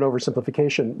little bit of an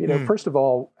oversimplification. First of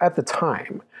all, at the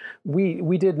time,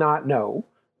 we did not know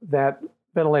that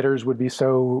ventilators would be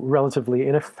so relatively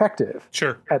ineffective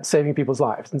at saving people's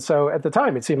lives. And so at the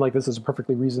time, it seemed like this is a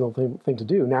perfectly reasonable thing to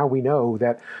do. Now we know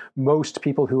that most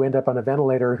people who end up on a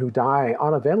ventilator, who die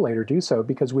on a ventilator, do so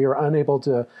because we are unable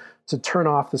to turn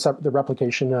off the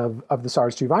replication of the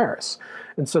SARS-2 virus.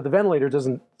 And so the ventilator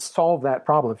doesn't solve that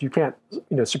problem. If you can't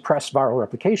suppress viral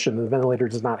replication, the ventilator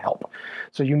does not help.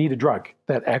 So you need a drug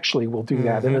that actually will do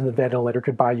that, and then the ventilator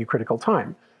could buy you critical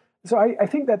time. So I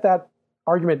think that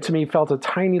argument to me felt a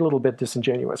tiny little bit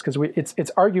disingenuous because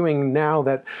it's arguing now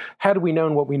that had we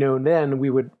known what we know then, we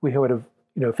would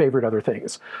have favored other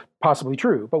things. Possibly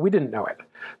true, but we didn't know it.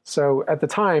 So at the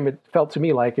time, it felt to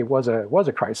me like it was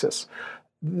a crisis.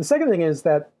 The second thing is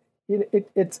that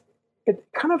it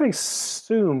kind of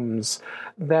assumes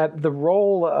that the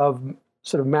role of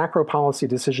sort of macro policy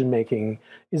decision making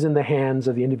is in the hands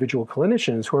of the individual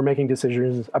clinicians who are making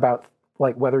decisions about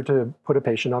like whether to put a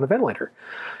patient on a ventilator.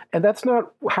 And that's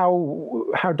not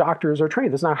how doctors are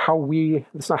trained. That's not how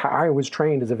I was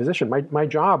trained as a physician. My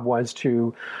job was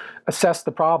to assess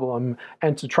the problem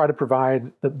and to try to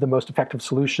provide the most effective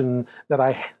solution that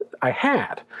I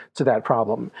had to that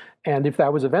problem. And if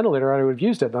that was a ventilator, I would have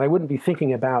used it. And I wouldn't be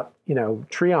thinking about,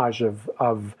 triage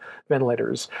of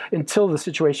ventilators until the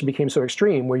situation became so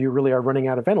extreme where you really are running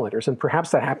out of ventilators. And perhaps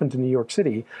that happened in New York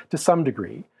City to some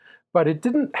degree, but it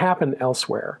didn't happen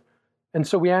elsewhere. And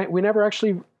so we never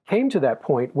actually came to that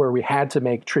point where we had to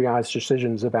make triage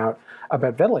decisions about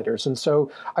ventilators. And so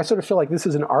I sort of feel like this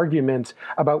is an argument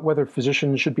about whether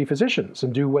physicians should be physicians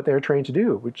and do what they're trained to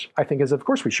do, which I think is, of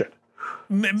course, we should.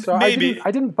 So maybe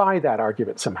I didn't buy that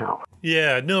argument somehow.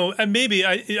 Yeah, no, and maybe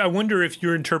I wonder if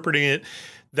you're interpreting it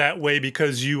that way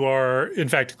because you are in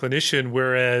fact a clinician,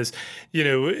 whereas,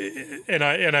 and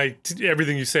I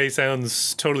everything you say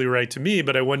sounds totally right to me,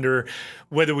 but I wonder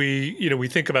whether we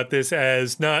think about this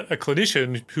as not a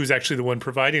clinician who's actually the one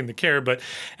providing the care, but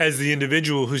as the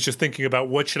individual who's just thinking about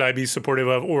what should I be supportive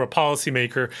of, or a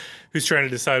policymaker who's trying to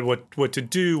decide what to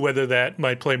do, whether that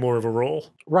might play more of a role.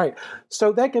 Right.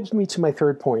 So that gives me to my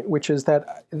third point, which is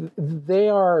that they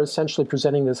are essentially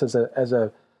presenting this as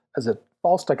a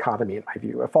false dichotomy, in my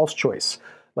view, a false choice,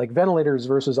 like ventilators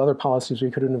versus other policies we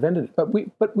could have invented. But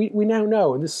we now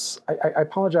know, and this I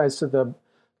apologize to the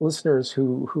listeners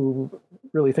who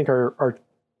really think our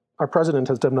president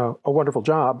has done a wonderful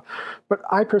job, but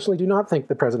I personally do not think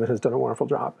the president has done a wonderful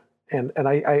job. And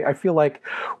I feel like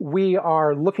we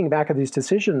are looking back at these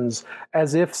decisions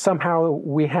as if somehow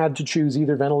we had to choose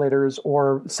either ventilators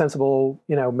or sensible,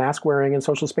 mask wearing and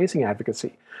social spacing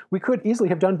advocacy. We could easily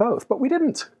have done both, but we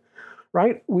didn't.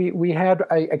 Right? We had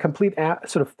a complete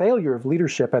sort of failure of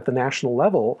leadership at the national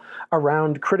level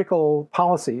around critical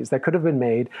policies that could have been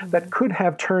made that could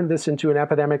have turned this into an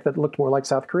epidemic that looked more like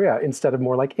South Korea instead of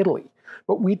more like Italy.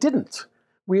 But we didn't.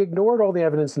 We ignored all the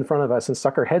evidence in front of us and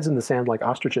stuck our heads in the sand like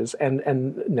ostriches,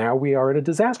 and now we are in a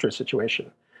disastrous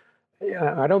situation.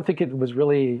 I don't think it was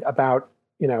really about,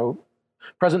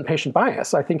 president-patient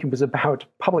bias. I think it was about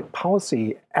public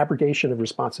policy abrogation of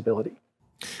responsibility.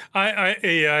 I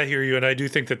hear you, and I do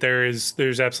think that there's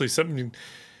absolutely something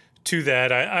to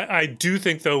that. I do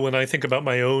think, though, when I think about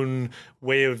my own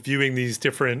way of viewing these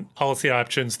different policy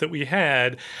options that we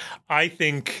had, I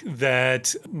think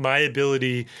that my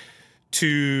ability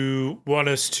to want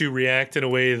us to react in a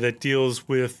way that deals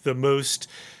with the most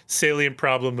salient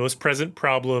problem, most present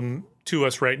problem to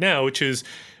us right now, which is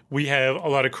we have a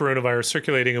lot of coronavirus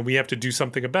circulating and we have to do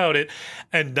something about it,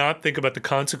 and not think about the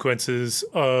consequences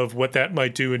of what that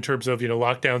might do in terms of,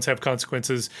 lockdowns have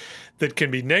consequences that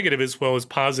can be negative as well as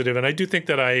positive. And I do think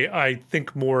that I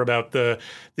think more about the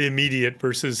immediate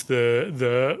versus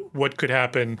the what could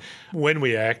happen when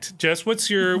we act. Jess, what's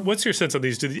your sense on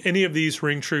these? Do any of these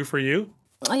ring true for you?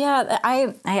 Yeah,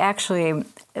 I actually,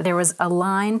 there was a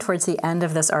line towards the end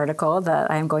of this article that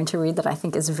I'm going to read that I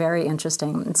think is very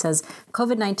interesting. It says,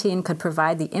 COVID-19 could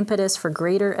provide the impetus for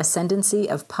greater ascendancy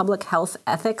of public health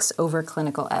ethics over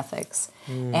clinical ethics.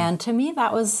 And to me,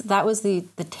 that was the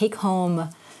take-home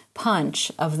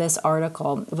punch of this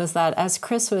article, was that, as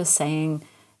Chris was saying,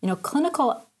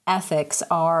 clinical ethics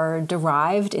are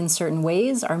derived in certain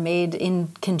ways, are made in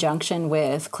conjunction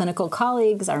with clinical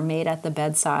colleagues, are made at the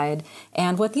bedside.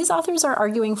 And what these authors are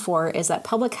arguing for is that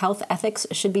public health ethics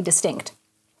should be distinct,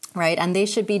 right? And they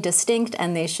should be distinct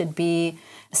and they should be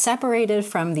separated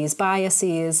from these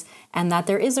biases, and that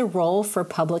there is a role for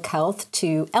public health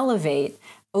to elevate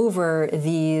over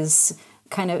these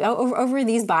over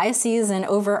these biases and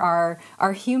over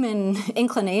our human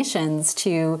inclinations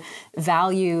to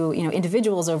value,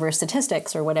 individuals over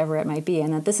statistics or whatever it might be,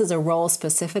 and that this is a role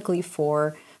specifically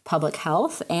for public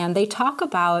health. And they talk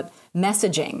about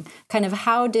messaging, kind of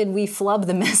how did we flub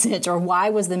the message, or why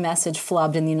was the message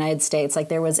flubbed in the United States? Like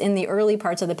there was, in the early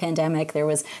parts of the pandemic, there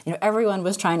was, everyone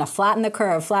was trying to flatten the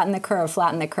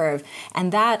curve.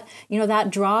 And that, that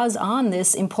draws on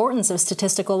this importance of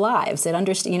statistical lives.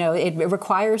 It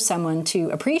requires someone to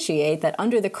appreciate that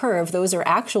under the curve, those are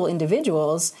actual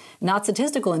individuals, not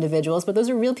statistical individuals, but those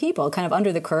are real people kind of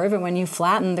under the curve. And when you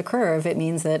flatten the curve, it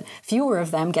means that fewer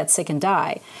of them get sick and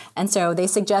die. And so they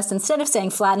suggest, instead of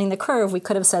saying flattening the curve, we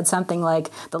could have said something like,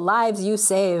 the lives you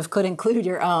save could include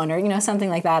your own, or, something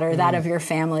like that, or that of your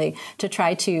family, to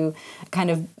try to kind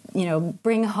of,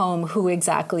 bring home who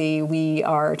exactly we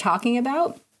are talking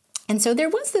about. And so there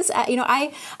was this,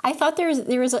 I thought there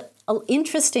was an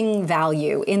interesting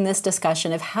value in this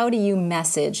discussion of how do you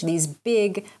message these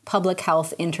big public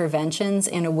health interventions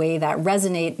in a way that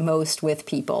resonate most with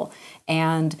people.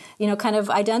 And, kind of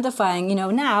identifying,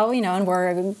 now, and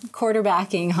we're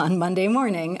quarterbacking on Monday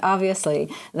morning, obviously,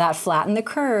 that flatten the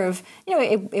curve,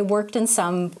 it worked in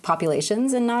some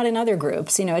populations and not in other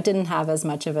groups. It didn't have as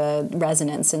much of a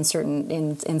resonance in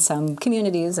some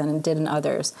communities and it did in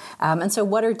others. And so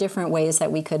what are different ways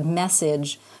that we could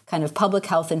message kind of public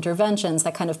health interventions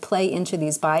that kind of play into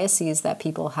these biases that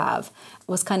people have?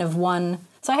 Was kind of one.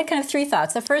 So I had kind of three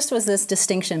thoughts. The first was this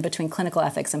distinction between clinical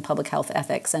ethics and public health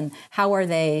ethics, and how are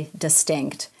they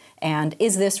distinct? And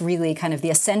is this really kind of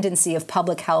the ascendancy of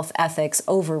public health ethics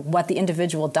over what the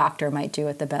individual doctor might do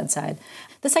at the bedside?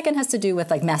 The second has to do with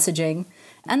messaging.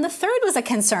 And the third was a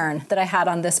concern that I had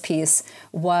on this piece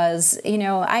was,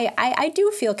 I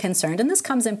do feel concerned, and this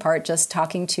comes in part just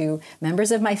talking to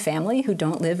members of my family who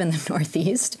don't live in the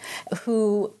Northeast,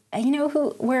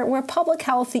 where public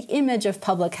health, the image of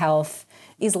public health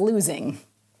is losing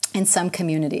in some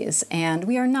communities. And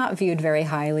we are not viewed very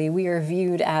highly. We are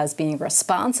viewed as being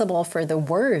responsible for the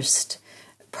worst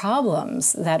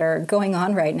problems that are going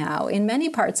on right now in many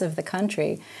parts of the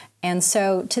country. And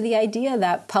so to the idea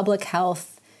that public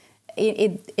health,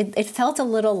 it felt a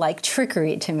little like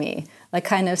trickery to me, like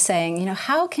kind of saying,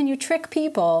 how can you trick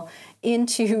people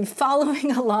into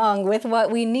following along with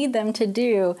what we need them to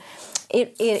do?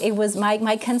 It was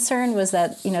my concern was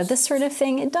that, this sort of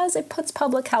thing, it puts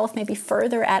public health maybe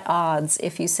further at odds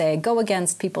if you say go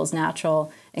against people's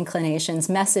natural inclinations,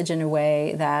 message in a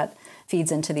way that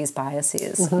feeds into these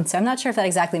biases. Mm-hmm. So I'm not sure if that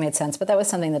exactly made sense, but that was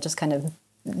something that just kind of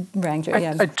rang through.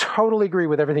 I totally agree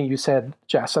with everything you said,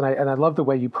 Jess, and I love the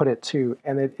way you put it too.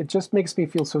 And it just makes me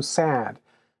feel so sad,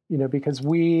 because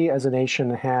we as a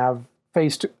nation have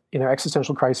faced,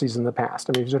 existential crises in the past.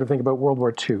 I mean, if you sort of think about World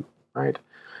War II, right?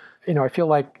 I feel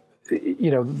like,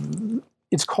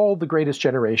 it's called the greatest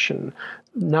generation,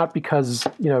 not because,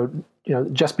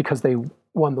 just because they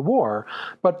won the war,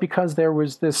 but because there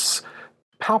was this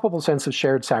palpable sense of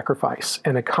shared sacrifice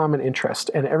and a common interest,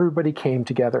 and everybody came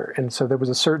together. And so there was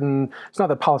it's not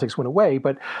that politics went away,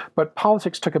 but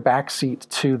politics took a backseat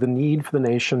to the need for the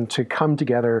nation to come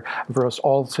together, for us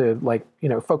all to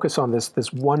focus on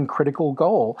this one critical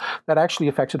goal that actually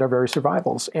affected our very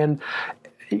survivals. And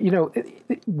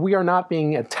we are not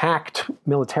being attacked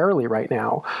militarily right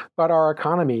now, but our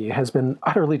economy has been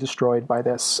utterly destroyed by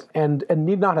this and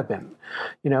need not have been.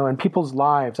 And people's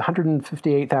lives,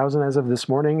 158,000 as of this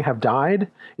morning, have died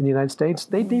in the United States.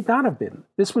 They need not have been.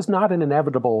 This was not an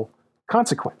inevitable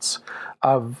consequence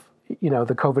of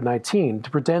the COVID-19. To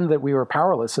pretend that we were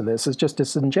powerless in this is just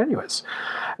disingenuous.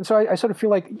 And so I sort of feel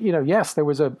like, yes, there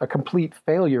was a complete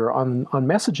failure on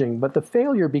messaging, but the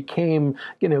failure came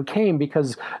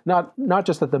because not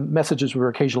just that the messages were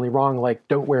occasionally wrong, like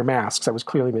don't wear masks, that was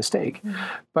clearly a mistake,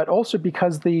 but also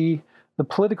because the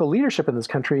political leadership in this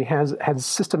country has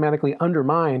systematically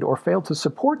undermined or failed to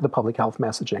support the public health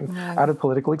messaging out of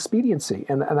political expediency.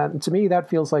 And that, to me, that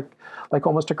feels like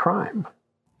almost a crime.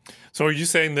 So are you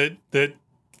saying that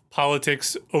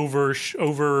politics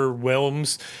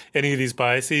overwhelms any of these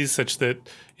biases such that,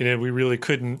 we really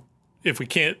couldn't, if we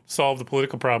can't solve the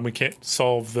political problem, we can't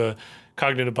solve the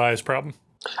cognitive bias problem?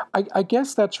 I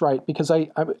guess that's right, because I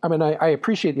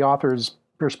appreciate the author's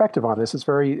perspective on this. It's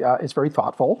very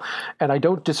thoughtful, and I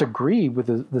don't disagree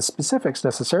with the specifics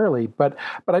necessarily, but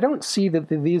I don't see that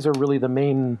these are really the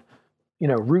main,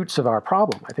 roots of our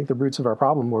problem. I think the roots of our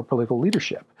problem were political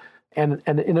leadership. And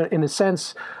in a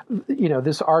sense,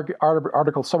 this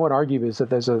article somewhat argues that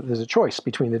there's a choice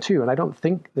between the two, and I don't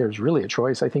think there's really a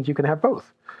choice. I think you can have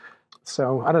both.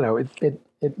 So I don't know.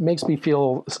 It makes me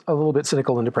feel a little bit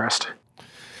cynical and depressed.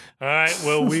 All right.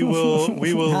 Well, we will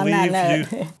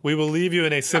leave you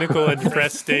in a cynical and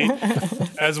depressed state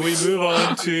as we move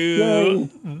on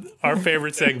to our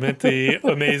favorite segment, the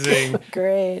amazing,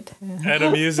 great, and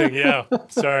amusing. Yeah.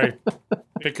 Sorry.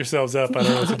 Pick yourselves up. I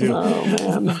don't know what to do.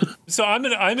 Oh, man. So I'm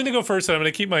gonna go first, and I'm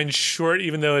gonna keep mine short,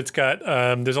 even though it's got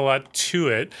there's a lot to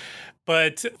it.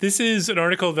 But this is an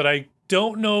article that I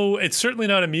don't know. It's certainly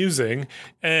not amusing.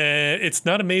 It's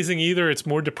not amazing either. It's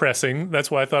more depressing. That's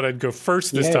why I thought I'd go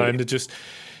first this time to just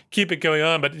keep it going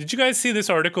on. But did you guys see this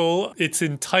article? It's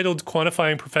entitled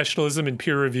 "Quantifying Professionalism in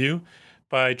Peer Review"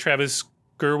 by Travis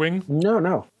Gerwing.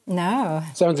 No.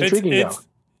 Sounds intriguing, though.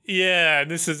 Yeah,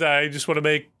 this is. I just want to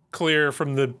make clear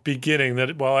from the beginning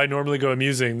that while I normally go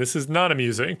amusing, this is not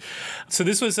amusing. So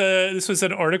this was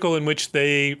an article in which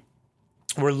they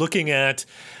were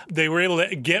able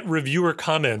to get reviewer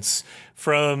comments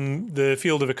from the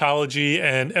field of ecology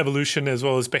and evolution as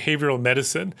well as behavioral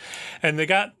medicine. And they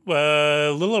got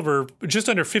just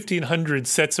under 1,500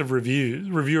 sets of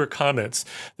reviewer comments.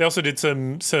 They also did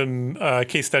some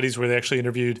case studies where they actually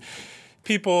interviewed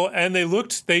people, and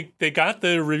they got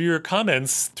the reviewer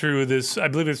comments through this, I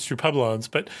believe it's through Publons,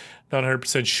 but not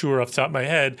 100% sure off the top of my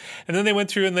head. And then they went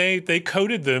through and they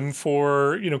coded them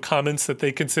for, comments that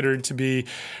they considered to be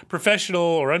professional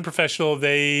or unprofessional.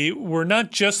 They were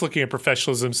not just looking at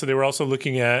professionalism, so they were also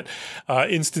looking at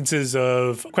instances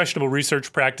of questionable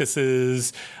research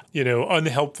practices,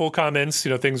 unhelpful comments,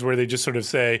 things where they just sort of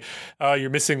say, you're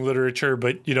missing literature,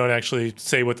 but you don't actually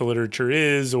say what the literature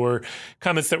is, or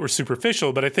comments that were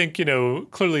superficial. But I think,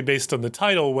 clearly based on the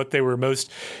title, what they were most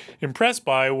impressed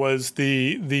by was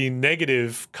the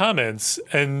negative comments.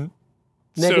 And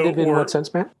negative in what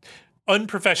sense, Matt?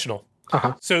 Unprofessional.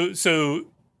 Uh-huh. So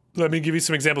let me give you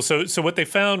some examples. So what they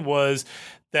found was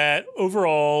that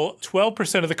overall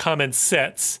 12% of the comment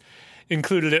sets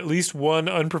included at least one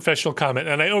unprofessional comment.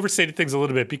 And I overstated things a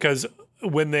little bit because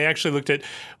when they actually looked at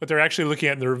what they're actually looking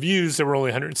at in the reviews, there were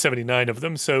only 179 of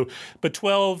them. So, but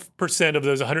 12% of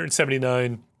those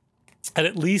 179 had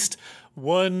at least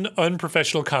one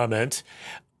unprofessional comment.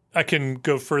 I can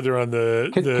go further on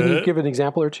Can you give an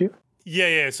example or two?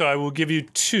 Yeah. So I will give you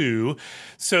two.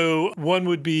 So one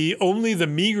would be only the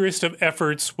meagerest of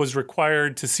efforts was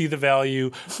required to see the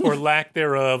value or lack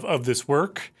thereof of this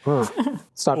work.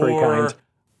 It's not very kind.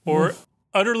 Or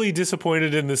utterly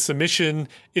disappointed in the submission.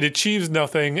 It achieves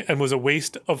nothing and was a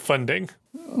waste of funding.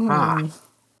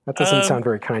 That doesn't sound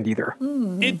very kind either.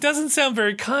 It doesn't sound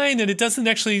very kind, and it doesn't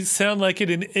actually sound like it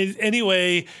in any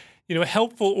way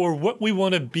helpful or what we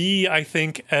want to be, I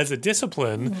think, as a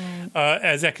discipline,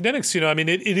 as academics.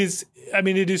 It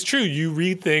is true. You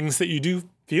read things that you do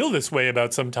feel this way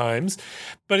about sometimes,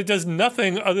 but it does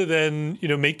nothing other than,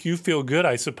 make you feel good,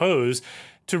 I suppose,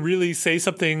 to really say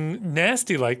something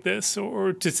nasty like this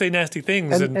or to say nasty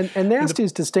things. And nasty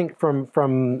is distinct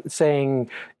from saying,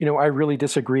 I really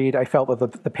disagreed. I felt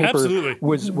that the paper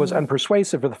was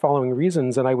unpersuasive for the following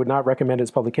reasons, and I would not recommend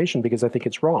its publication because I think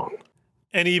it's wrong.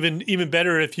 And even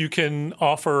better if you can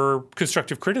offer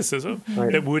constructive criticism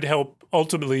that would help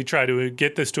ultimately try to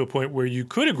get this to a point where you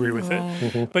could agree with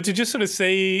it. But to just sort of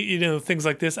say, things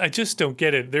like this, I just don't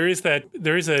get it. There is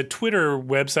a Twitter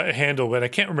website handle, but I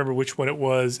can't remember which one it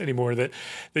was anymore, that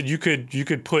you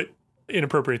could put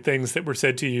inappropriate things that were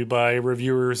said to you by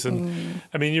reviewers, and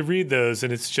you read those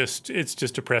and it's just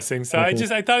depressing. So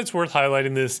I thought it's worth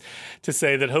highlighting this to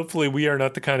say that hopefully we are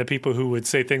not the kind of people who would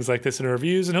say things like this in our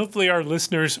reviews, and hopefully our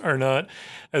listeners are not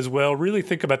as well. Really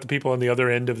think about the people on the other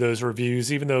end of those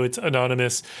reviews, even though it's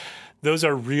anonymous. Those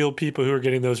are real people who are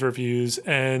getting those reviews,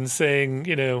 and saying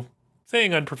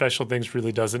unprofessional things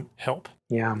really doesn't help.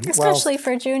 Yeah, especially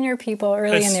for junior people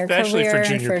early in their career,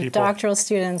 and for doctoral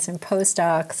students and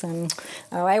postdocs. And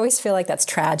I always feel like that's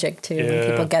tragic too, when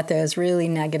people get those really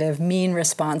negative, mean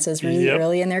responses really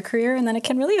early in their career, and then it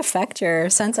can really affect your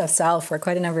sense of self for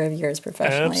quite a number of years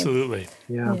professionally. Absolutely.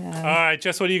 Yeah. All right,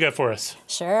 Jess, what do you got for us?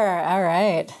 Sure. All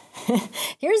right.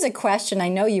 Here's a question I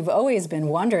know you've always been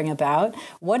wondering about.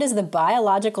 What is the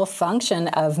biological function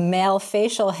of male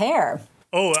facial hair?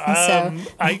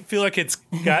 I feel like it's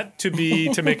got to be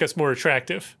to make us more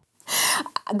attractive.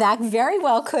 That very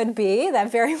well could be,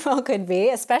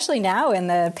 especially now in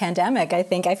the pandemic. I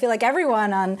feel like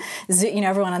everyone on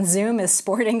Zoom is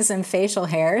sporting some facial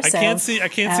hair. So. I can't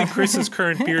see Chris's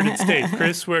current bearded state.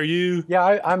 Chris, where are you?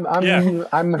 Yeah,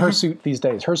 I'm hirsute these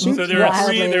days. Hirsute. So there are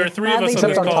three of us on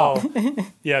this call.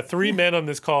 Yeah, 3 men on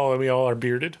this call, and we all are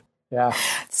bearded. Yeah.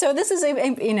 So this is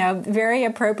very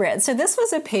appropriate. So this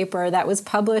was a paper that was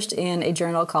published in a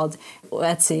journal called,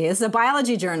 it's a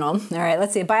biology journal. All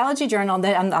right, a biology journal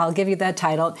that I'll give you the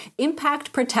title: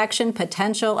 Impact Protection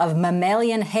Potential of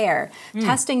Mammalian Hair,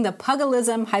 Testing the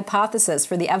Pugilism Hypothesis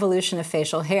for the Evolution of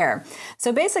Facial Hair.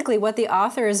 So basically what the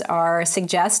authors are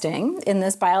suggesting in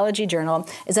this biology journal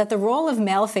is that the role of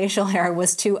male facial hair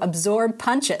was to absorb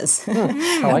punches.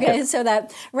 So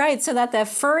that the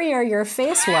furrier your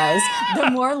face was, the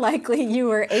more likely you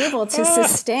were able to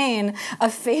sustain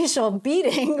a facial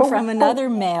beating from another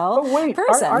male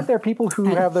person. Aren't there people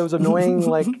who have those annoying,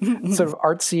 like, sort of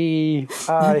artsy,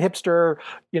 hipster,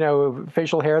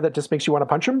 facial hair that just makes you want to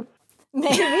punch them?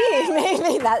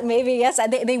 Maybe yes.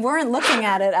 They weren't looking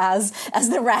at it as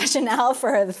the rationale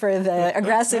for the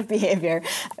aggressive behavior,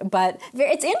 but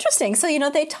it's interesting. So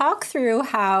they talk through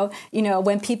how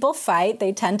when people fight,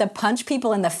 they tend to punch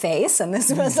people in the face, and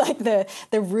this was like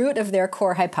the root of their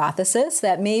core hypothesis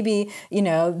that maybe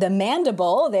the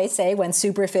mandible, they say, when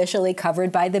superficially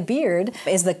covered by the beard,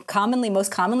 is the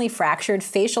most commonly fractured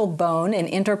facial bone in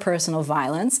interpersonal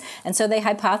violence, and so they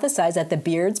hypothesize that the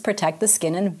beards protect the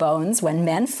skin and bones when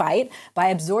men fight by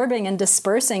absorbing and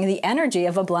dispersing the energy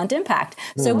of a blunt impact.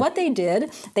 So what they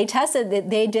did, they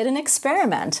did an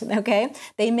experiment, okay?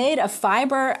 They made a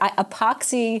fiber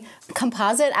epoxy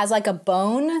composite as like a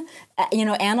bone,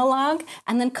 analog,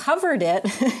 and then covered it,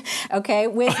 okay,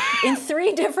 in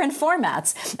 3 different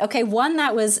formats. Okay, one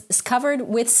that was covered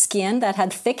with skin that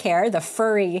had thick hair, the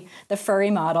furry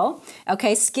model.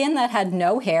 Okay, skin that had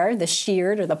no hair, the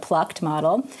sheared or the plucked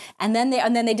model, and then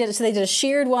they did a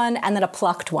sheared one and then a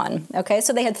plucked one. Okay,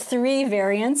 so they had 3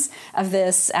 variants of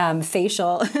this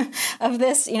facial,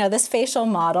 this facial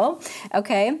model.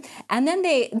 Okay, and then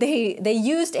they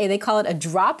used they call it a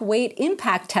drop weight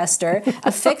impact tester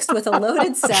affixed with a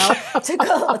loaded cell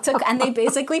and they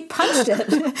basically punched it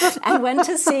and went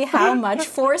to see how much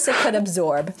force it could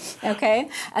absorb. Okay,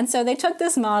 and so they took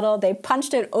this model, they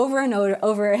punched it over and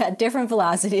over at different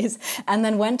velocities, and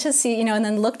then went to see, and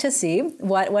then looked to see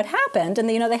what happened. And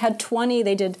they had 20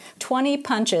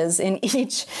 punches stages in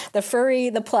each, the furry,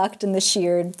 the plucked, and the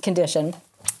sheared condition.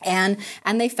 And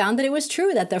they found that it was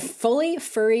true that the fully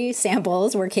furry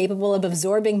samples were capable of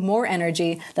absorbing more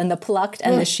energy than the plucked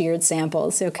and the sheared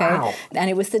samples. Okay, wow. And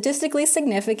it was statistically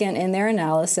significant in their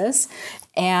analysis.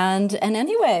 And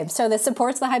anyway, so this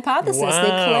supports the hypothesis. Wow. They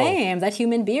claim that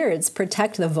human beards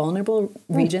protect the vulnerable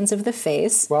regions of the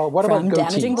face Well, what from about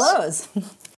damaging blows.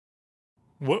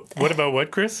 What about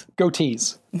what, Chris?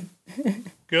 Goatees.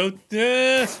 Go,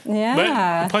 Yeah.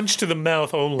 but punch to the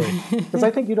mouth only. Because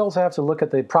I think you'd also have to look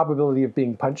at the probability of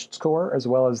being punched score as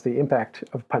well as the impact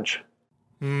of punch.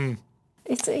 I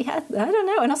don't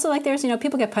know. And also, like, there's,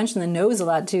 people get punched in the nose a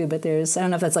lot, too, but there's, I don't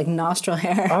know if that's, like, nostril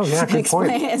hair. Oh, yeah, good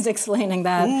point. Is explaining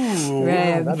that. Ooh,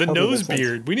 right. the nose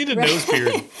beard. We need a nose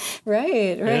beard.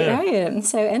 Right.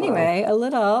 So anyway, a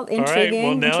little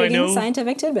intriguing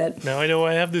scientific tidbit. Now I know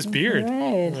I have this beard.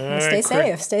 Right. All right, Stay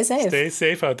safe. Stay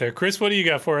safe out there. Chris, what do you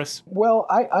got for us? Well,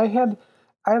 I had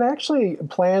actually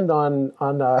planned on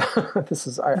this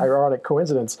is ironic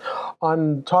coincidence,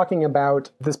 on talking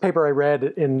about this paper I read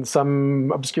in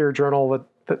some obscure journal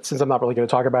that since I'm not really going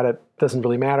to talk about it, doesn't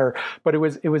really matter. But it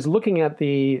was looking at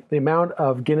the amount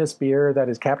of Guinness beer that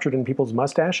is captured in people's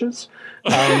mustaches.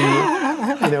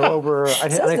 Over I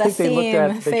think they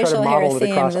tried to model it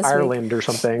across Ireland or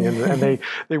something, and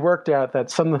they worked out that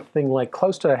something like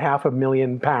close to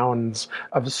 500,000 pounds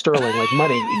of sterling, like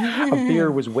money, of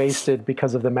beer was wasted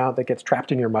because of the amount that gets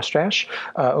trapped in your mustache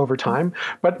over time.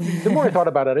 But the more I thought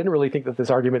about it, I didn't really think that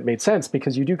this argument made sense,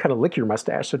 because you do kind of lick your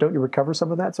mustache, so don't you recover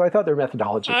some of that? So I thought their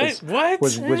methodology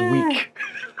was weak.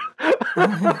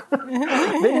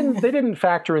 They didn't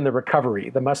factor in the recovery,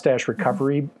 the mustache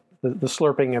recovery, the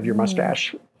slurping of your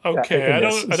mustache. Okay, I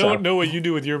don't know what you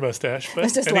do with your mustache, but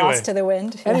it's just lost to the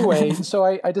wind. Anyway, so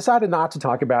I decided not to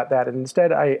talk about that, and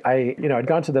instead I'd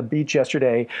gone to the beach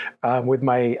yesterday with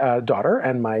my daughter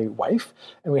and my wife,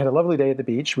 and we had a lovely day at the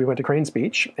beach. We went to Cranes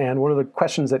Beach, and one of the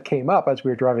questions that came up as we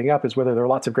were driving up is whether there are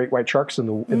lots of great white sharks in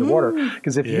the water.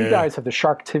 Because if you guys have the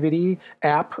Sharktivity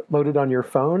app loaded on your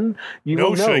phone, you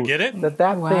will know should I get it?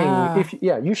 that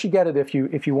thing. You should get it if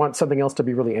you want something else to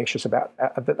be really anxious about.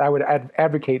 I would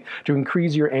advocate to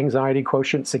increase your anxiety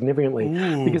quotient significantly,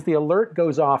 because the alert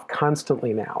goes off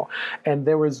constantly now. And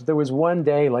there was one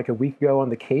day, like a week ago on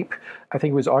the Cape, I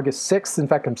think it was August 6th. In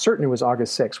fact, I'm certain it was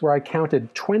August 6th, where I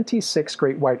counted 26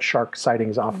 great white shark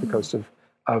sightings off the coast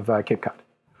of Cape Cod.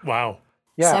 Wow.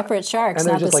 Yeah. Separate sharks,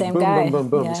 and not just the like same boom, guy. boom, boom,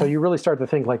 boom. Yeah. So you really start to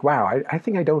think like, wow, I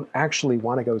think I don't actually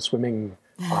want to go swimming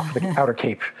off the outer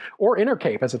Cape or inner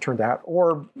Cape, as it turned out,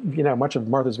 or much of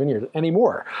Martha's Vineyard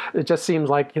anymore. It just seems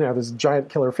like this giant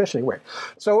killer fish anyway.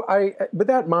 So with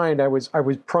that in mind, I was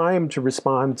primed to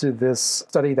respond to this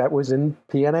study that was in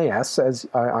PNAS, as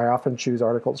I often choose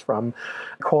articles from,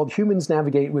 called "Humans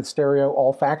Navigate with Stereo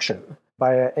Olfaction"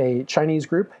 by a Chinese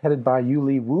group headed by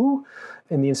Yuli Wu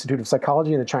in the Institute of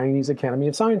Psychology and the Chinese Academy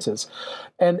of Sciences.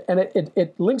 And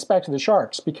it links back to the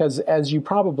sharks, because as you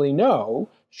probably know,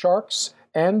 sharks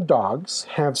and dogs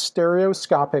have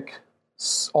stereoscopic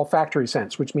olfactory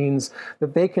sense, which means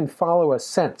that they can follow a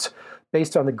scent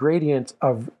based on the gradient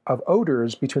of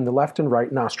odors between the left and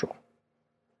right nostril.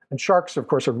 And sharks, of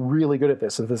course, are really good at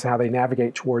this, and this is how they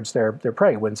navigate towards their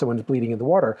prey. When someone's bleeding in the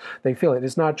water, they feel it.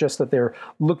 It's not just that they're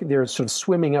sort of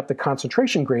swimming up the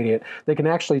concentration gradient. They can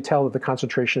actually tell that the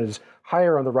concentration is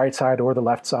higher on the right side or the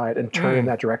left side and turn in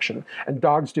that direction. And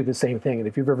dogs do the same thing. And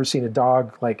if you've ever seen a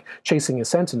dog like chasing a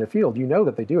scent in the field, you know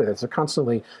that they do it. They're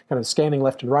constantly kind of scanning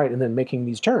left and right and then making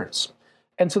these turns.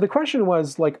 And so the question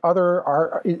was, like,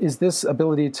 is this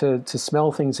ability to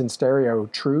smell things in stereo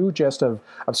true just of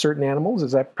certain animals?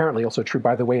 Is that apparently also true,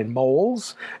 by the way, in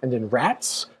moles and in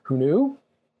rats? Who knew?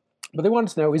 But they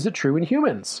wanted to know, is it true in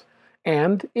humans?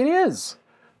 And it is.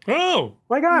 Oh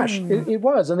my gosh, it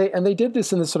was. And they did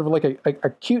this in this sort of like a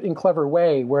cute and clever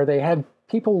way, where they had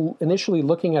people initially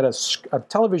looking at a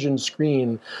television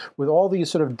screen with all these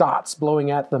sort of dots blowing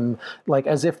at them, like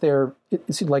as if it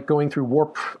seemed like going through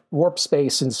warp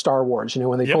space in Star Wars,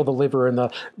 when they pull the lever and the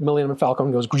Millennium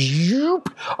Falcon goes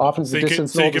off into the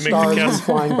distance and all the stars are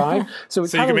flying by. So you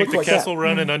can make the Kessel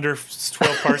Run in under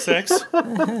 12 parsecs?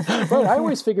 Right, I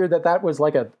always figured that was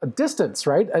like a distance,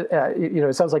 right?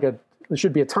 It sounds like there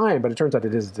should be a time, but it turns out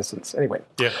it is a distance. Anyway.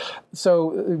 Yeah.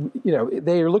 So,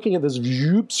 they are looking at this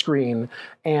Zoop screen,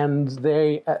 and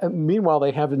they, meanwhile,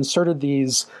 they have inserted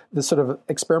this sort of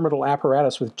experimental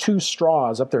apparatus with 2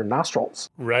 straws up their nostrils.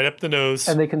 Right up the nose.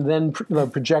 And they can then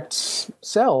project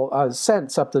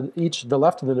scents up the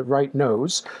left and the right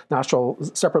nostril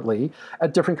separately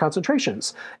at different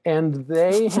concentrations. And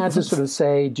they had to sort of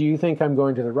say, do you think I'm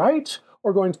going to the right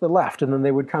or going to the left. And then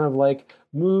they would kind of like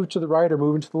move to the right or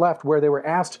move to the left where they were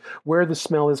asked where the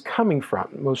smell is coming from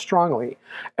most strongly.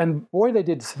 And boy, they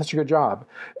did such a good job.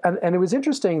 And it was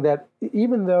interesting that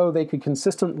even though they could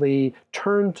consistently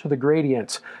turn to the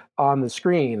gradient on the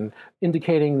screen,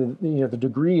 indicating the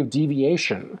degree of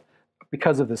deviation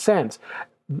because of the scent,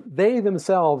 they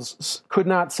themselves could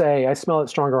not say, I smell it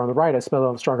stronger on the right, I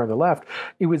smell it stronger on the left.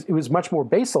 It was much more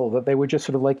basal that they would just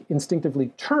sort of like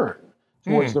instinctively turn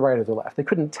towards the right or the left. They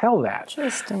couldn't tell that.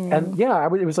 Interesting. And yeah,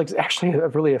 it was like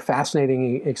actually a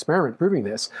fascinating experiment proving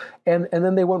this. And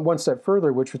then they went one step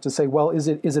further, which was to say, well, is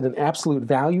it an absolute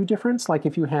value difference? Like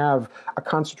if you have a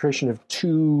concentration of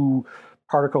 2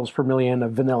 particles per million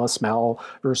of vanilla smell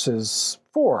versus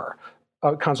 4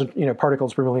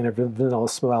 particles per million of vanilla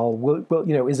smell.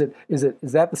 Is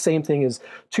that the same thing as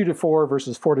 2 to 4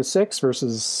 versus 4 to 6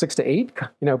 versus 6 to 8,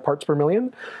 parts per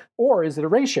million, or is it a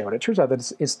ratio? And it turns out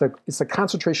that it's the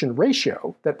concentration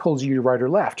ratio that pulls you to right or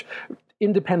left,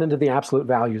 independent of the absolute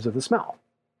values of the smell.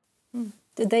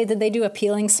 Did they do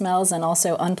appealing smells and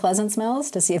also unpleasant smells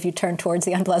to see if you turn towards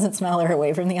the unpleasant smell or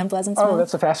away from the unpleasant smell? Oh,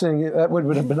 that's that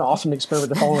would have been an awesome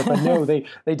experiment to follow up. But no, they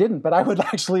didn't. But I would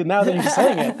actually, now that you're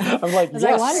saying it, I'm like, yes.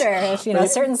 I wonder if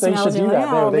certain smells should do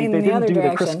that. No, they didn't do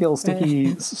the Chris Gill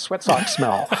sticky sweat sock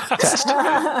smell test.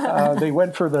 They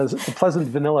went for the pleasant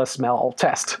vanilla smell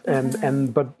test,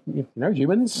 but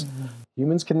humans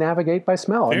can navigate by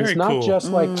smell. And it's not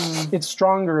just like it's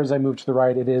stronger as I move to the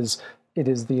right. It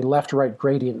is the left-right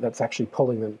gradient that's actually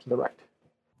pulling them to the right.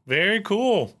 Very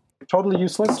cool. Totally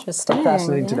useless, but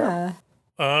fascinating to know.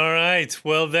 All right.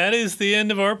 Well, that is the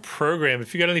end of our program.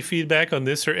 If you got any feedback on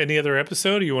this or any other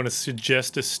episode, or you want to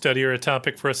suggest a study or a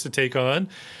topic for us to take on,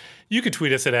 you can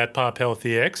tweet us at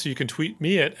 @PopHealthEX. You can tweet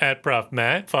me at Prof.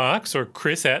 Matt Fox or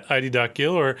Chris at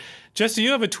ID.Gill. Or Jess, do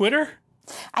you have a Twitter?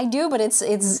 I do, but it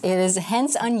is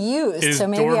hence unused. It is so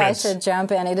maybe dormant. I should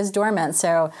jump in. It is dormant.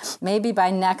 So maybe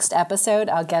by next episode,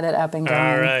 I'll get it up and going.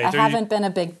 All right. I haven't been a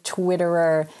big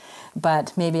Twitterer,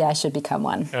 but maybe I should become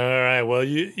one. All right. Well,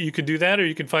 you can do that, or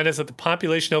you can find us at the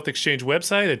Population Health Exchange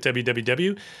website at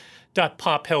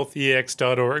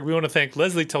www.pophealthex.org. We want to thank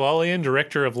Leslie Talalian,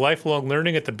 Director of Lifelong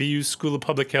Learning at the BU School of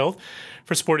Public Health,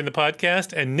 for supporting the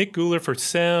podcast, and Nick Guler for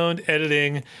sound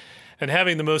editing and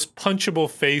having the most punchable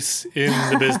face in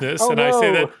the business. And I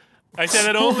say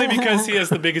that only because he has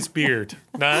the biggest beard,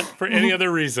 not for any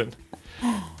other reason.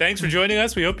 Thanks for joining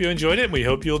us. We hope you enjoyed it, and we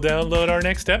hope you'll download our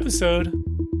next episode.